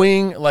ever.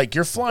 knowing, like,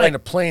 you're flying Like- a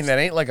plane that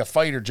ain't like a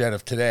fighter jet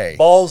of today.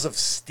 Balls of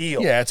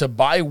steel. Yeah, it's a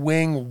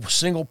bi-wing,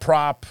 single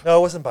prop. No,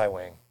 it wasn't by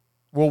wing.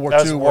 World War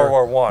That was II. World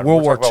War One.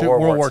 World We're War talking II. about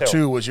World War II.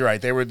 II was, you're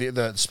right. They were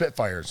the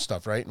Spitfires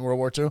stuff, right? In World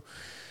War II.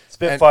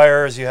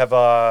 Spitfires, you have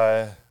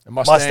The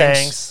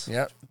Mustangs.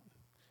 Yeah.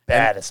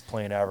 Baddest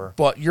plane ever.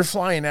 But you're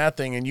flying that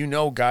thing, and you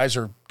know guys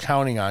are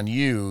counting on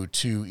you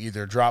to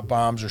either drop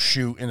bombs or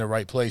shoot in the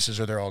right places,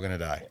 or they're all going to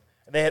die.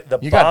 And they had the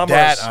You bombers.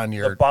 got that on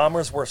your- The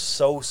bombers were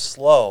so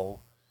slow,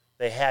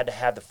 they had to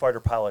have the fighter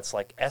pilots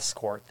like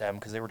escort them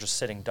because they were just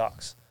sitting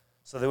ducks.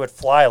 So they would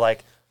fly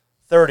like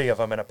 30 of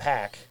them in a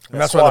pack. in And a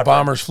that's why the squadron.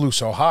 bombers flew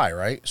so high,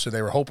 right? So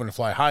they were hoping to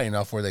fly high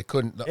enough where they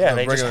couldn't. Yeah,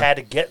 they just had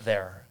to get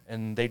there,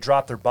 and they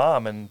dropped their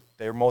bomb, and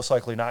they were most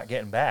likely not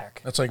getting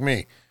back. That's like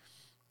me.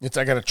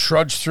 I got to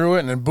trudge through it,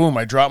 and then boom,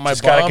 I drop my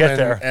Just gotta bomb, get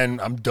there.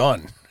 and I'm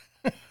done.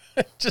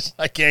 Just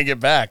I can't get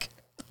back.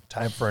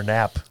 Time for a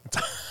nap.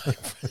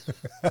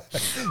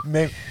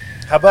 Maybe,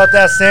 how about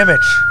that sandwich?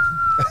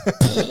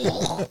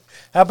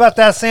 How about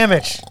that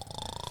sandwich?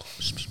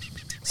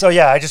 So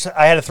yeah,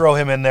 I had to throw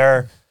him in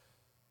there.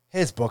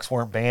 His books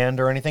weren't banned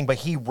or anything, but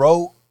he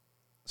wrote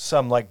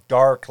some like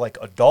dark like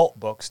adult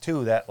books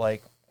too that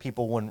like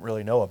people wouldn't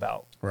really know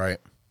about. Right.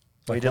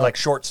 So he did like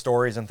short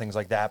stories and things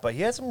like that, but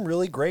he had some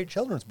really great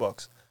children's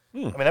books. I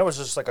mean, that was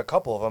just like a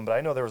couple of them, but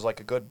I know there was like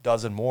a good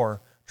dozen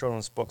more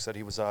children's books that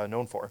he was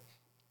known for.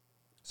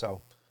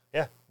 So,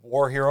 yeah,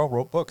 war hero,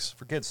 wrote books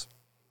for kids.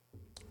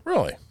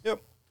 Really?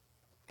 Yep.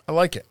 I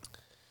like it.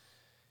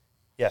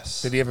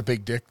 Yes. Did he have a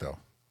big dick though?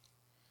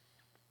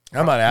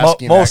 I'm not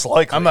asking. most that.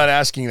 likely. I'm not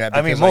asking that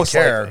because I mean, most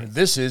care. likely.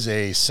 This is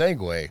a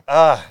segue.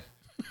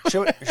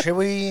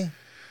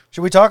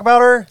 Should we talk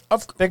about her?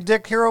 Big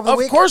dick hero of the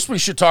week? Of course, we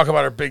should talk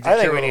about our big dick. I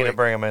think hero we of the need to week.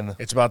 bring him in.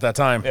 It's about that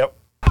time. Yep.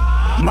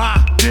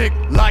 My dick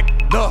like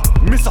the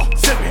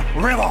Mississippi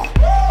River.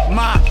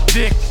 My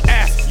dick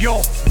ass your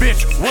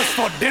bitch what's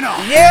for dinner.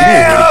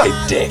 Yeah!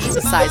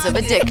 The size of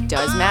a dick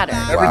does matter.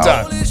 Every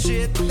time.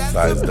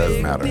 Size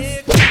does matter.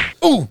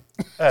 Ooh.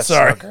 That's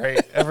Sorry. so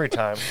great. Every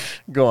time.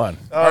 Go on.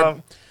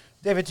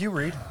 David, do you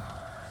read?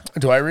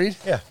 Do I read?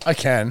 Yeah. I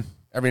can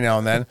every now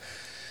and then.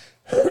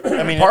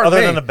 I mean, Pardon other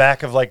me. than the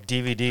back of like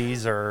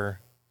DVDs or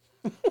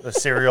the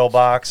cereal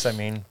box, I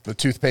mean, The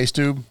toothpaste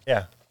tube.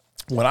 yeah.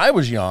 When I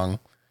was young,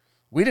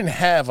 we didn't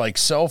have like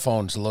cell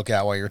phones to look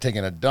at while you were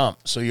taking a dump.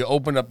 So you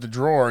opened up the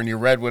drawer and you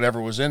read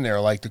whatever was in there,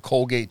 like the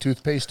Colgate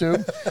toothpaste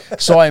tube.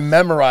 So I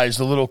memorized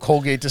the little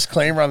Colgate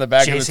disclaimer on the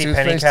back of the JC toothpaste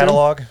Penney tube.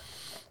 catalog.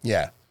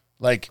 Yeah.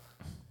 Like,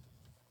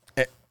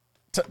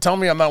 tell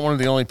me I'm not one of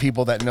the only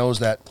people that knows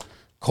that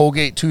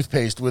Colgate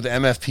toothpaste with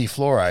MFP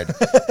fluoride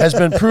has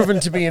been proven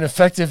to be an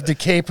effective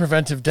decay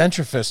preventive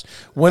dentifrice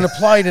when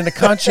applied in a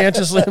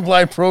conscientiously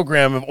applied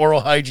program of oral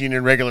hygiene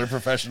and regular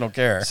professional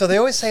care. So they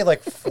always say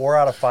like 4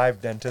 out of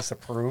 5 dentists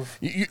approve.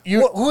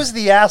 You Who's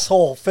the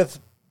asshole fifth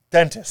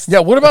dentist? yeah,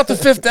 what about the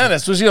fifth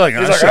dentist? Was he like,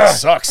 oh, He's that like, shit "Ah,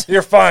 sucks?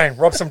 You're fine.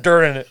 Rub some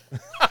dirt in it.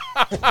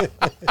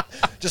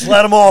 Just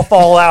let them all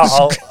fall out.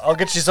 I'll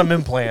get you some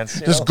implants.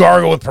 you Just know?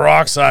 gargle with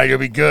peroxide, you'll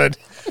be good.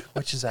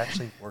 Which is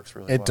actually works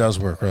really well. It does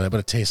work really, but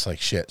it tastes like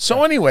shit.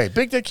 So anyway,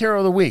 Big Dick Hero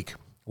of the Week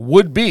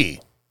would be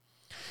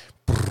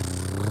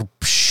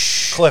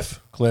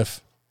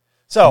Cliff.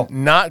 So,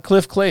 Not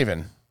Cliff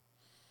Clavin.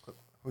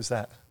 who's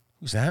that?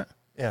 Who's that?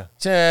 Yeah.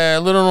 It's a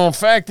little known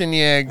fact in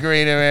the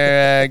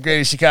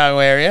greater Chicago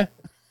area.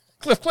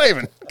 Cliff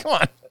Clavin. Come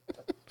on.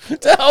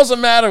 What the hell's the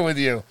matter with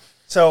you?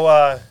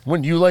 So,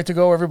 Wouldn't you like to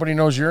go? Everybody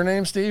knows your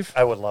name, Steve.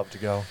 I would love to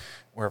go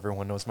where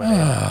everyone knows my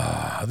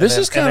name. This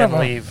then- is kind and of then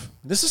a, leave.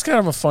 This is kind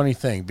of a funny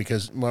thing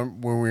because when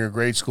we were in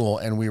grade school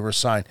and we were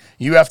assigned,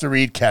 you have to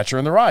read Catcher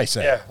in the Rye.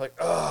 Say, Yeah, like,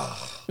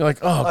 oh, you're like,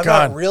 oh I'm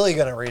god, not really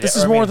going to read this it.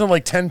 is I more mean, than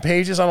like 10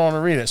 pages. I don't want to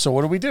read it. So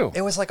what do?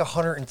 It was like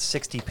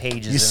 160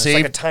 pages. And it's saved-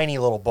 like a tiny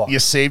little book. You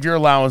saved your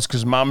allowance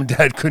because mom and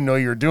dad couldn't know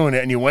you were doing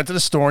it, and you went to the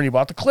store and you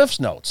bought the Cliff's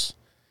Notes.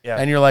 Yeah.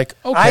 And you're like,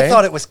 okay. I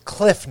thought it was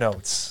Cliff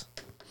Notes.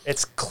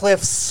 It's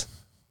Cliff's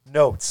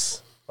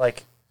Notes.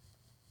 Like,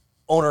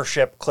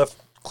 ownership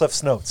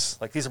Cliff's notes.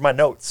 Like, these are my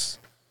notes.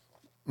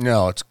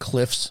 No, it's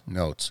Cliff's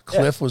notes.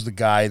 Cliff was the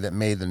guy that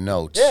made the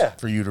notes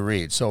for you to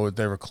read. So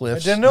they were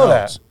Cliff's I didn't know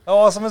notes. that. How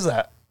awesome is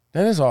that?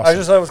 That is awesome. I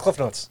just thought it was Cliff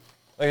Notes.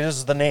 Like, this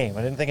is the name.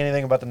 I didn't think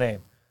anything about the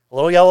name. A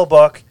little yellow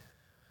book.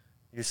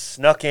 You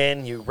snuck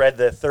in. You read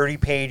the 30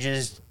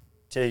 pages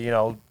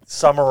to,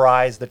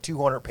 summarize the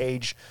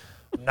 200-page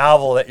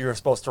novel that you were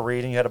supposed to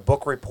read. And you had a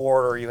book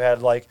report, or you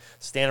had, like,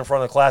 stand in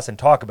front of the class and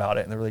talk about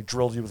it. And they really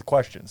drilled you with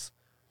questions.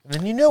 And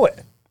then you knew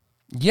it.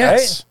 Yes.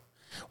 Right?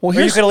 Well,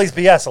 Or you could at least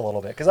BS a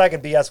little bit, because I can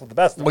BS with the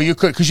best of them. Well, you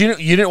could, because you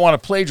didn't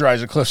want to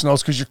plagiarize the Cliff's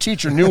Notes because your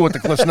teacher knew what the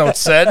Cliff's Notes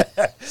said.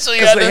 So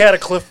Because they had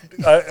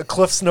a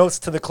Cliff's Notes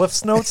to the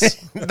Cliff's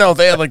Notes. No,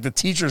 they had like the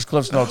teacher's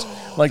Cliff's Notes.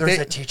 Like There's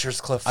a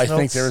teacher's Cliff's I Notes.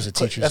 think there is a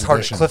teacher's That's hard.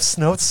 edition. Cliff's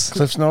Notes.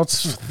 Cliff's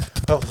Notes.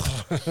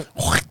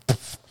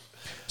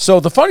 So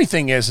the funny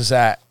thing is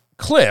that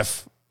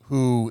Cliff,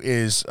 who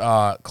is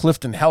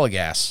Clifton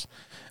Hillegas,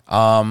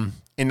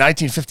 in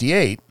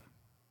 1958.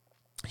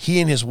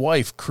 He and his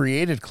wife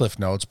created Cliff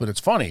Notes, but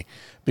it's funny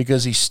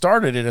because he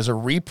started it as a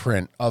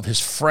reprint of his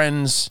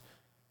friend's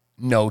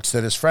notes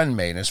that his friend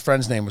made. And his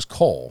friend's name was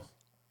Cole,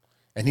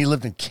 and he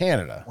lived in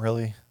Canada.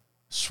 Really?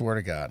 Swear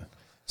to God.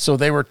 So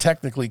they were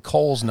technically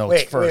Cole's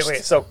notes first.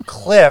 Wait. So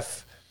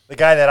Cliff, the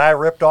guy that I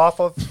ripped off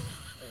of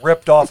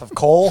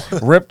Cole?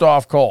 Ripped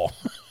off Cole.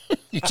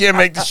 You can't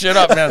make this shit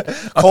up, man.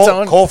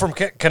 Cole from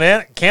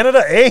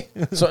Canada, eh?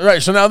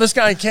 So now this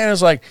guy in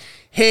Canada's like,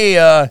 hey,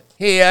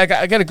 I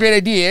got a great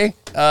idea, eh?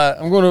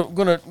 I'm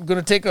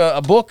gonna take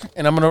a book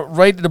and I'm gonna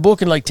write the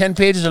book in like 10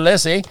 pages or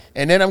less, eh?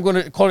 And then I'm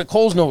gonna call it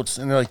Cole's Notes.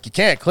 And they're like, you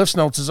can't. Cliff's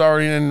Notes is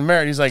already in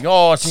America. He's like,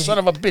 oh, son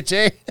of a bitch,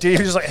 eh? Dude,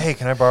 you're just like, hey,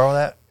 can I borrow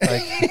that?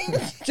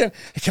 Like,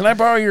 can I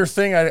borrow your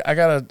thing? I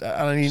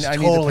need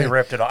totally to pay.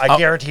 ripped it off. I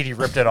guaranteed he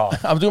ripped it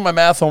off. I'm doing my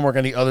math homework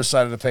on the other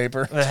side of the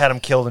paper. And I had him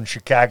killed in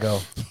Chicago.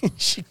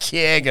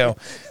 Chicago.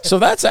 So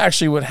that's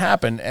actually what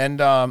happened. And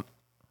the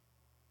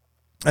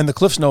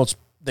Cliff's Notes,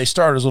 they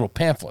started as little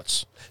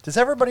pamphlets. Does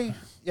everybody?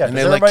 Yeah. And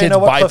Does they let everybody kids know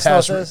what Cliff's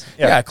bypass. Notes is?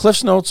 Yeah,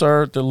 Cliff's Notes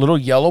are the little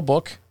yellow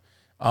book.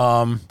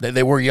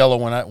 They were yellow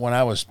when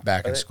I was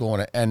back in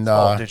school, and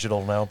all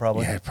digital now,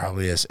 probably. Yeah, it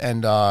probably is.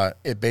 And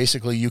it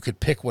basically you could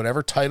pick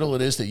whatever title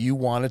it is that you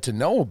wanted to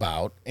know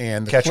about,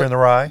 and the Catcher in the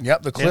Rye.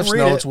 Yep, the Didn't Cliff's read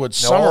Notes it.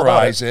 would Know all about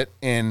summarize it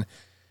in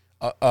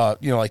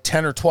like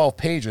 10 or 12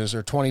 pages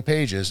or 20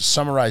 pages,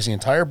 summarize the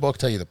entire book,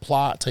 tell you the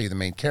plot, tell you the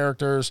main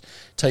characters,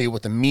 tell you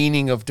what the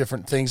meaning of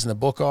different things in the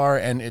book are,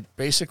 and it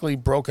basically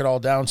broke it all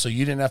down so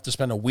you didn't have to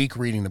spend a week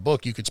reading the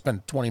book. You could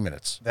spend 20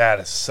 minutes. That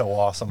is so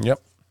awesome. Yep.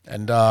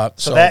 And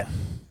so that,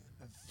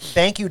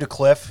 thank you to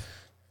Cliff,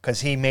 because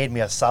he made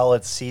me a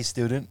solid C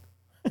student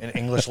in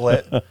English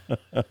lit.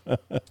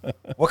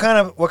 What kind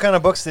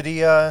of books did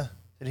he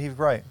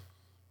write?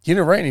 He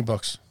didn't write any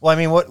books. Well, I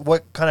mean,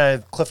 what kind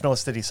of Cliff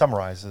Notes did he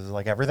summarize? Is it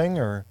like everything,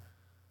 or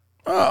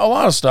a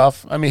lot of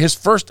stuff? I mean, his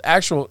first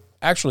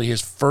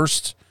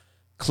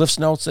Cliff's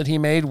Notes that he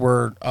made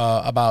were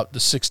about the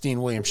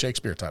 16 William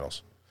Shakespeare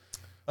titles.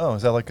 Oh,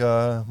 is that like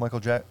Michael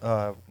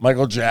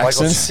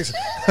Jackson's?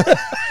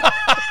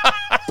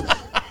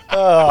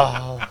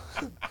 Oh,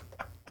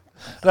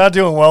 not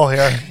doing well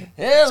here.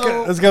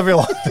 It's gonna be a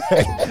long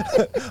day.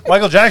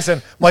 Michael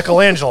Jackson,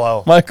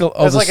 Michelangelo.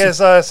 It's like his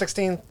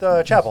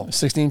 16th chapel.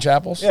 16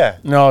 chapels? Yeah.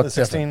 No, the it's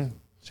 16 different.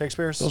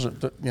 Shakespeare's. Those are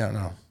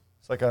no.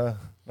 It's like a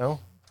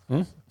no.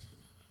 Hold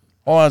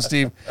on,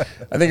 Steve.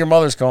 I think your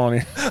mother's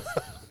calling you.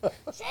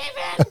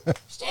 Steven,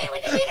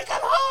 we need to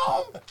come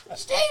home.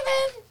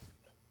 Steven.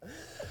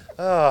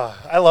 Oh,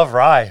 I love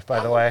rye, by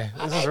the way.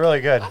 This is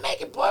really good. I'm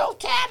making boiled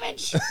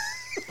cabbage.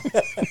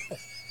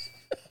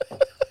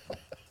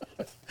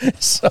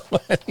 So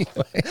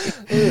anyway,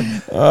 did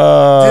it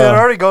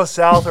already go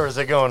south, or is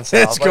it going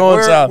south? It's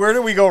going south. Where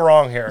do we go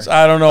wrong here?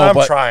 I don't know. I'm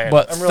trying.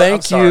 But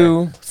thank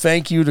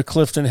you to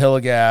Clifton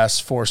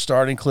Hillegas for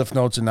starting Cliff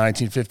Notes in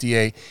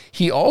 1958.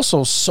 He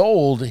also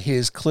sold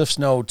his Cliff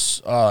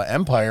Notes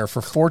empire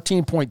for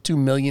 $14.2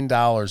 million in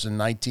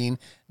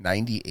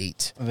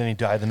 1998. And then he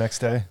died the next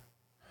day.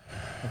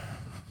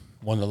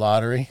 Won the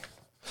lottery.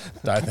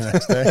 Died the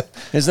next day.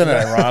 Isn't it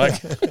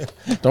ironic?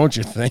 Don't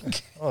you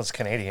think? Oh, it's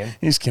Canadian.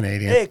 He's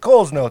Canadian. Hey,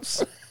 Cole's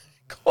Notes.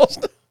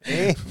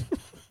 Hey.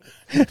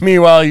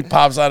 Meanwhile, he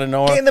pops out of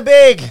nowhere. Get in the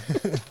bag.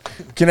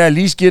 Can I at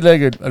least get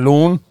like a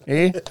loan?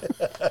 Eh?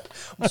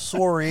 I'm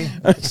sorry.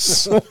 I'm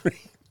sorry.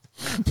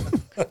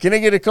 Can I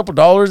get a couple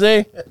dollars,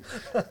 eh?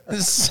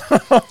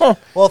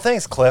 Well,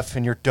 thanks, Cliff,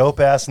 and your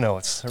dope-ass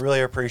notes. I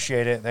really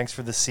appreciate it. Thanks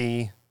for the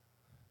C.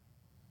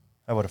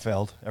 I would have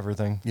failed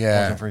everything.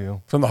 Yeah. Wasn't for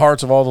you. From the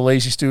hearts of all the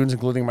lazy students,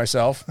 including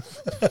myself.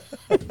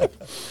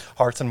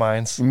 Hearts and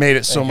minds. You made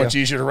it so much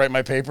easier to write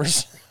my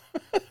papers.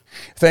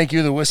 Thank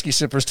you. The Whiskey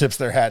Sippers tips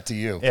their hat to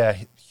you. Yeah,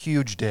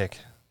 huge dick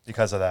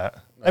because of that.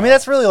 No. I mean,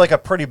 that's really like a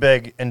pretty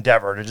big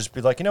endeavor to just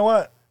be like, you know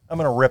what? I'm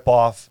going to rip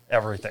off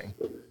everything.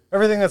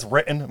 Everything that's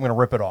written, I'm going to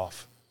rip it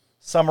off.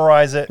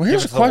 Summarize it. Well,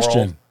 here's give it a to the question.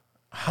 world.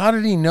 How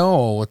did he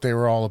know what they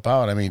were all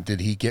about? I mean,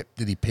 did he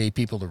pay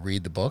people to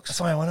read the books?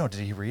 That's why I want to know. Did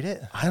he read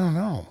it? I don't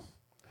know.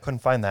 Couldn't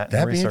find that.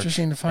 That'd be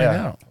interesting to find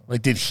out.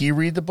 Like, did he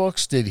read the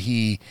books?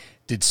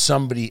 Did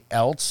somebody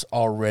else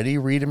already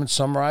read them and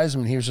summarize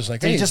them? And he was just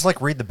like, Did he just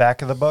like read the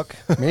back of the book?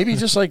 maybe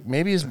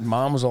his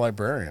mom was a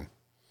librarian.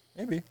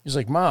 Maybe. He's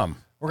like, Mom,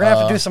 we're going to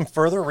have to do some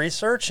further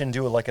research and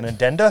do like an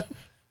addenda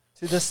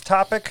to this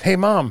topic. Hey,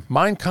 Mom,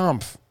 Mein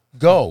Kampf,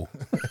 go.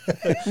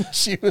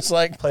 She was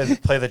like, play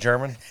the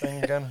German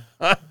thing again.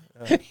 Yeah.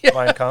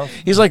 Mein Kampf.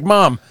 He's like,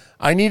 Mom,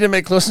 I need to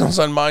make Cliff Notes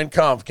on Mein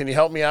Kampf. Can you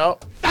help me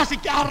out? Okay,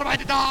 hold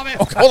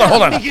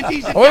on.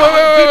 Wait. Hold on,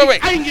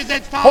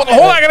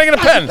 I gotta get a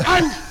pen.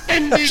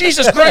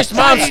 Jesus Christ,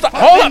 Mom, stop.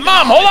 Hold on,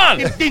 Mom, hold on.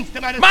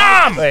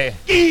 Mom! Hey.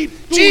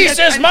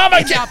 Jesus, Mom,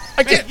 I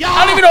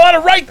don't even know how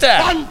to write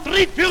that.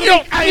 He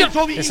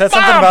said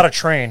something about a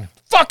train.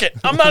 Fuck it.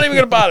 I'm not even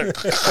going to bother.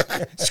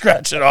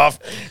 Scratch it off.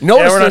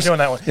 We're not doing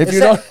that one.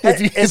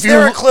 Is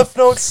there a Cliff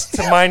Notes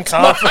to Mein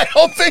Kampf? I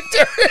don't think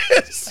there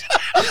is.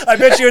 I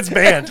bet you it's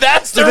banned.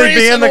 That's the reason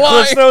reason ban the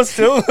why. Cliff Notes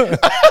too?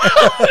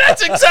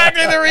 That's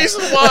exactly the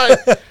reason why.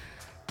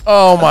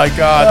 Oh, my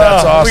God.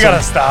 That's awesome. We got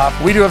to stop.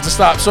 We do have to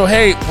stop. So,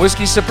 hey,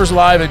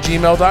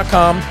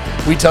 whiskeysipperslive@gmail.com.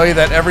 We tell you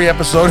that every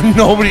episode,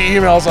 nobody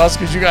emails us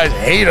because you guys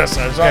hate us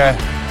or something.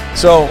 Yeah.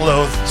 So,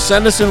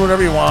 send us in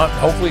whatever you want.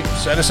 Hopefully,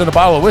 send us in a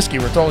bottle of whiskey.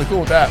 We're totally cool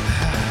with that.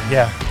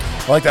 Yeah.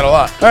 I like that a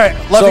lot. All right.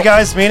 Love you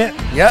guys. Mean it.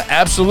 Yeah,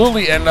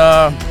 absolutely. And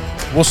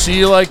we'll see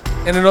you like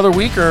in another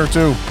week or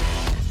two.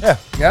 Yeah.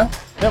 Yeah?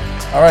 Yep.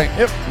 All right.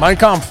 Yep. Mein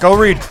Kampf. Go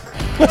read.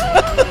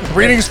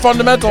 Reading is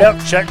fundamental. Yep.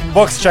 Check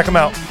books. Check them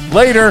out.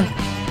 Later.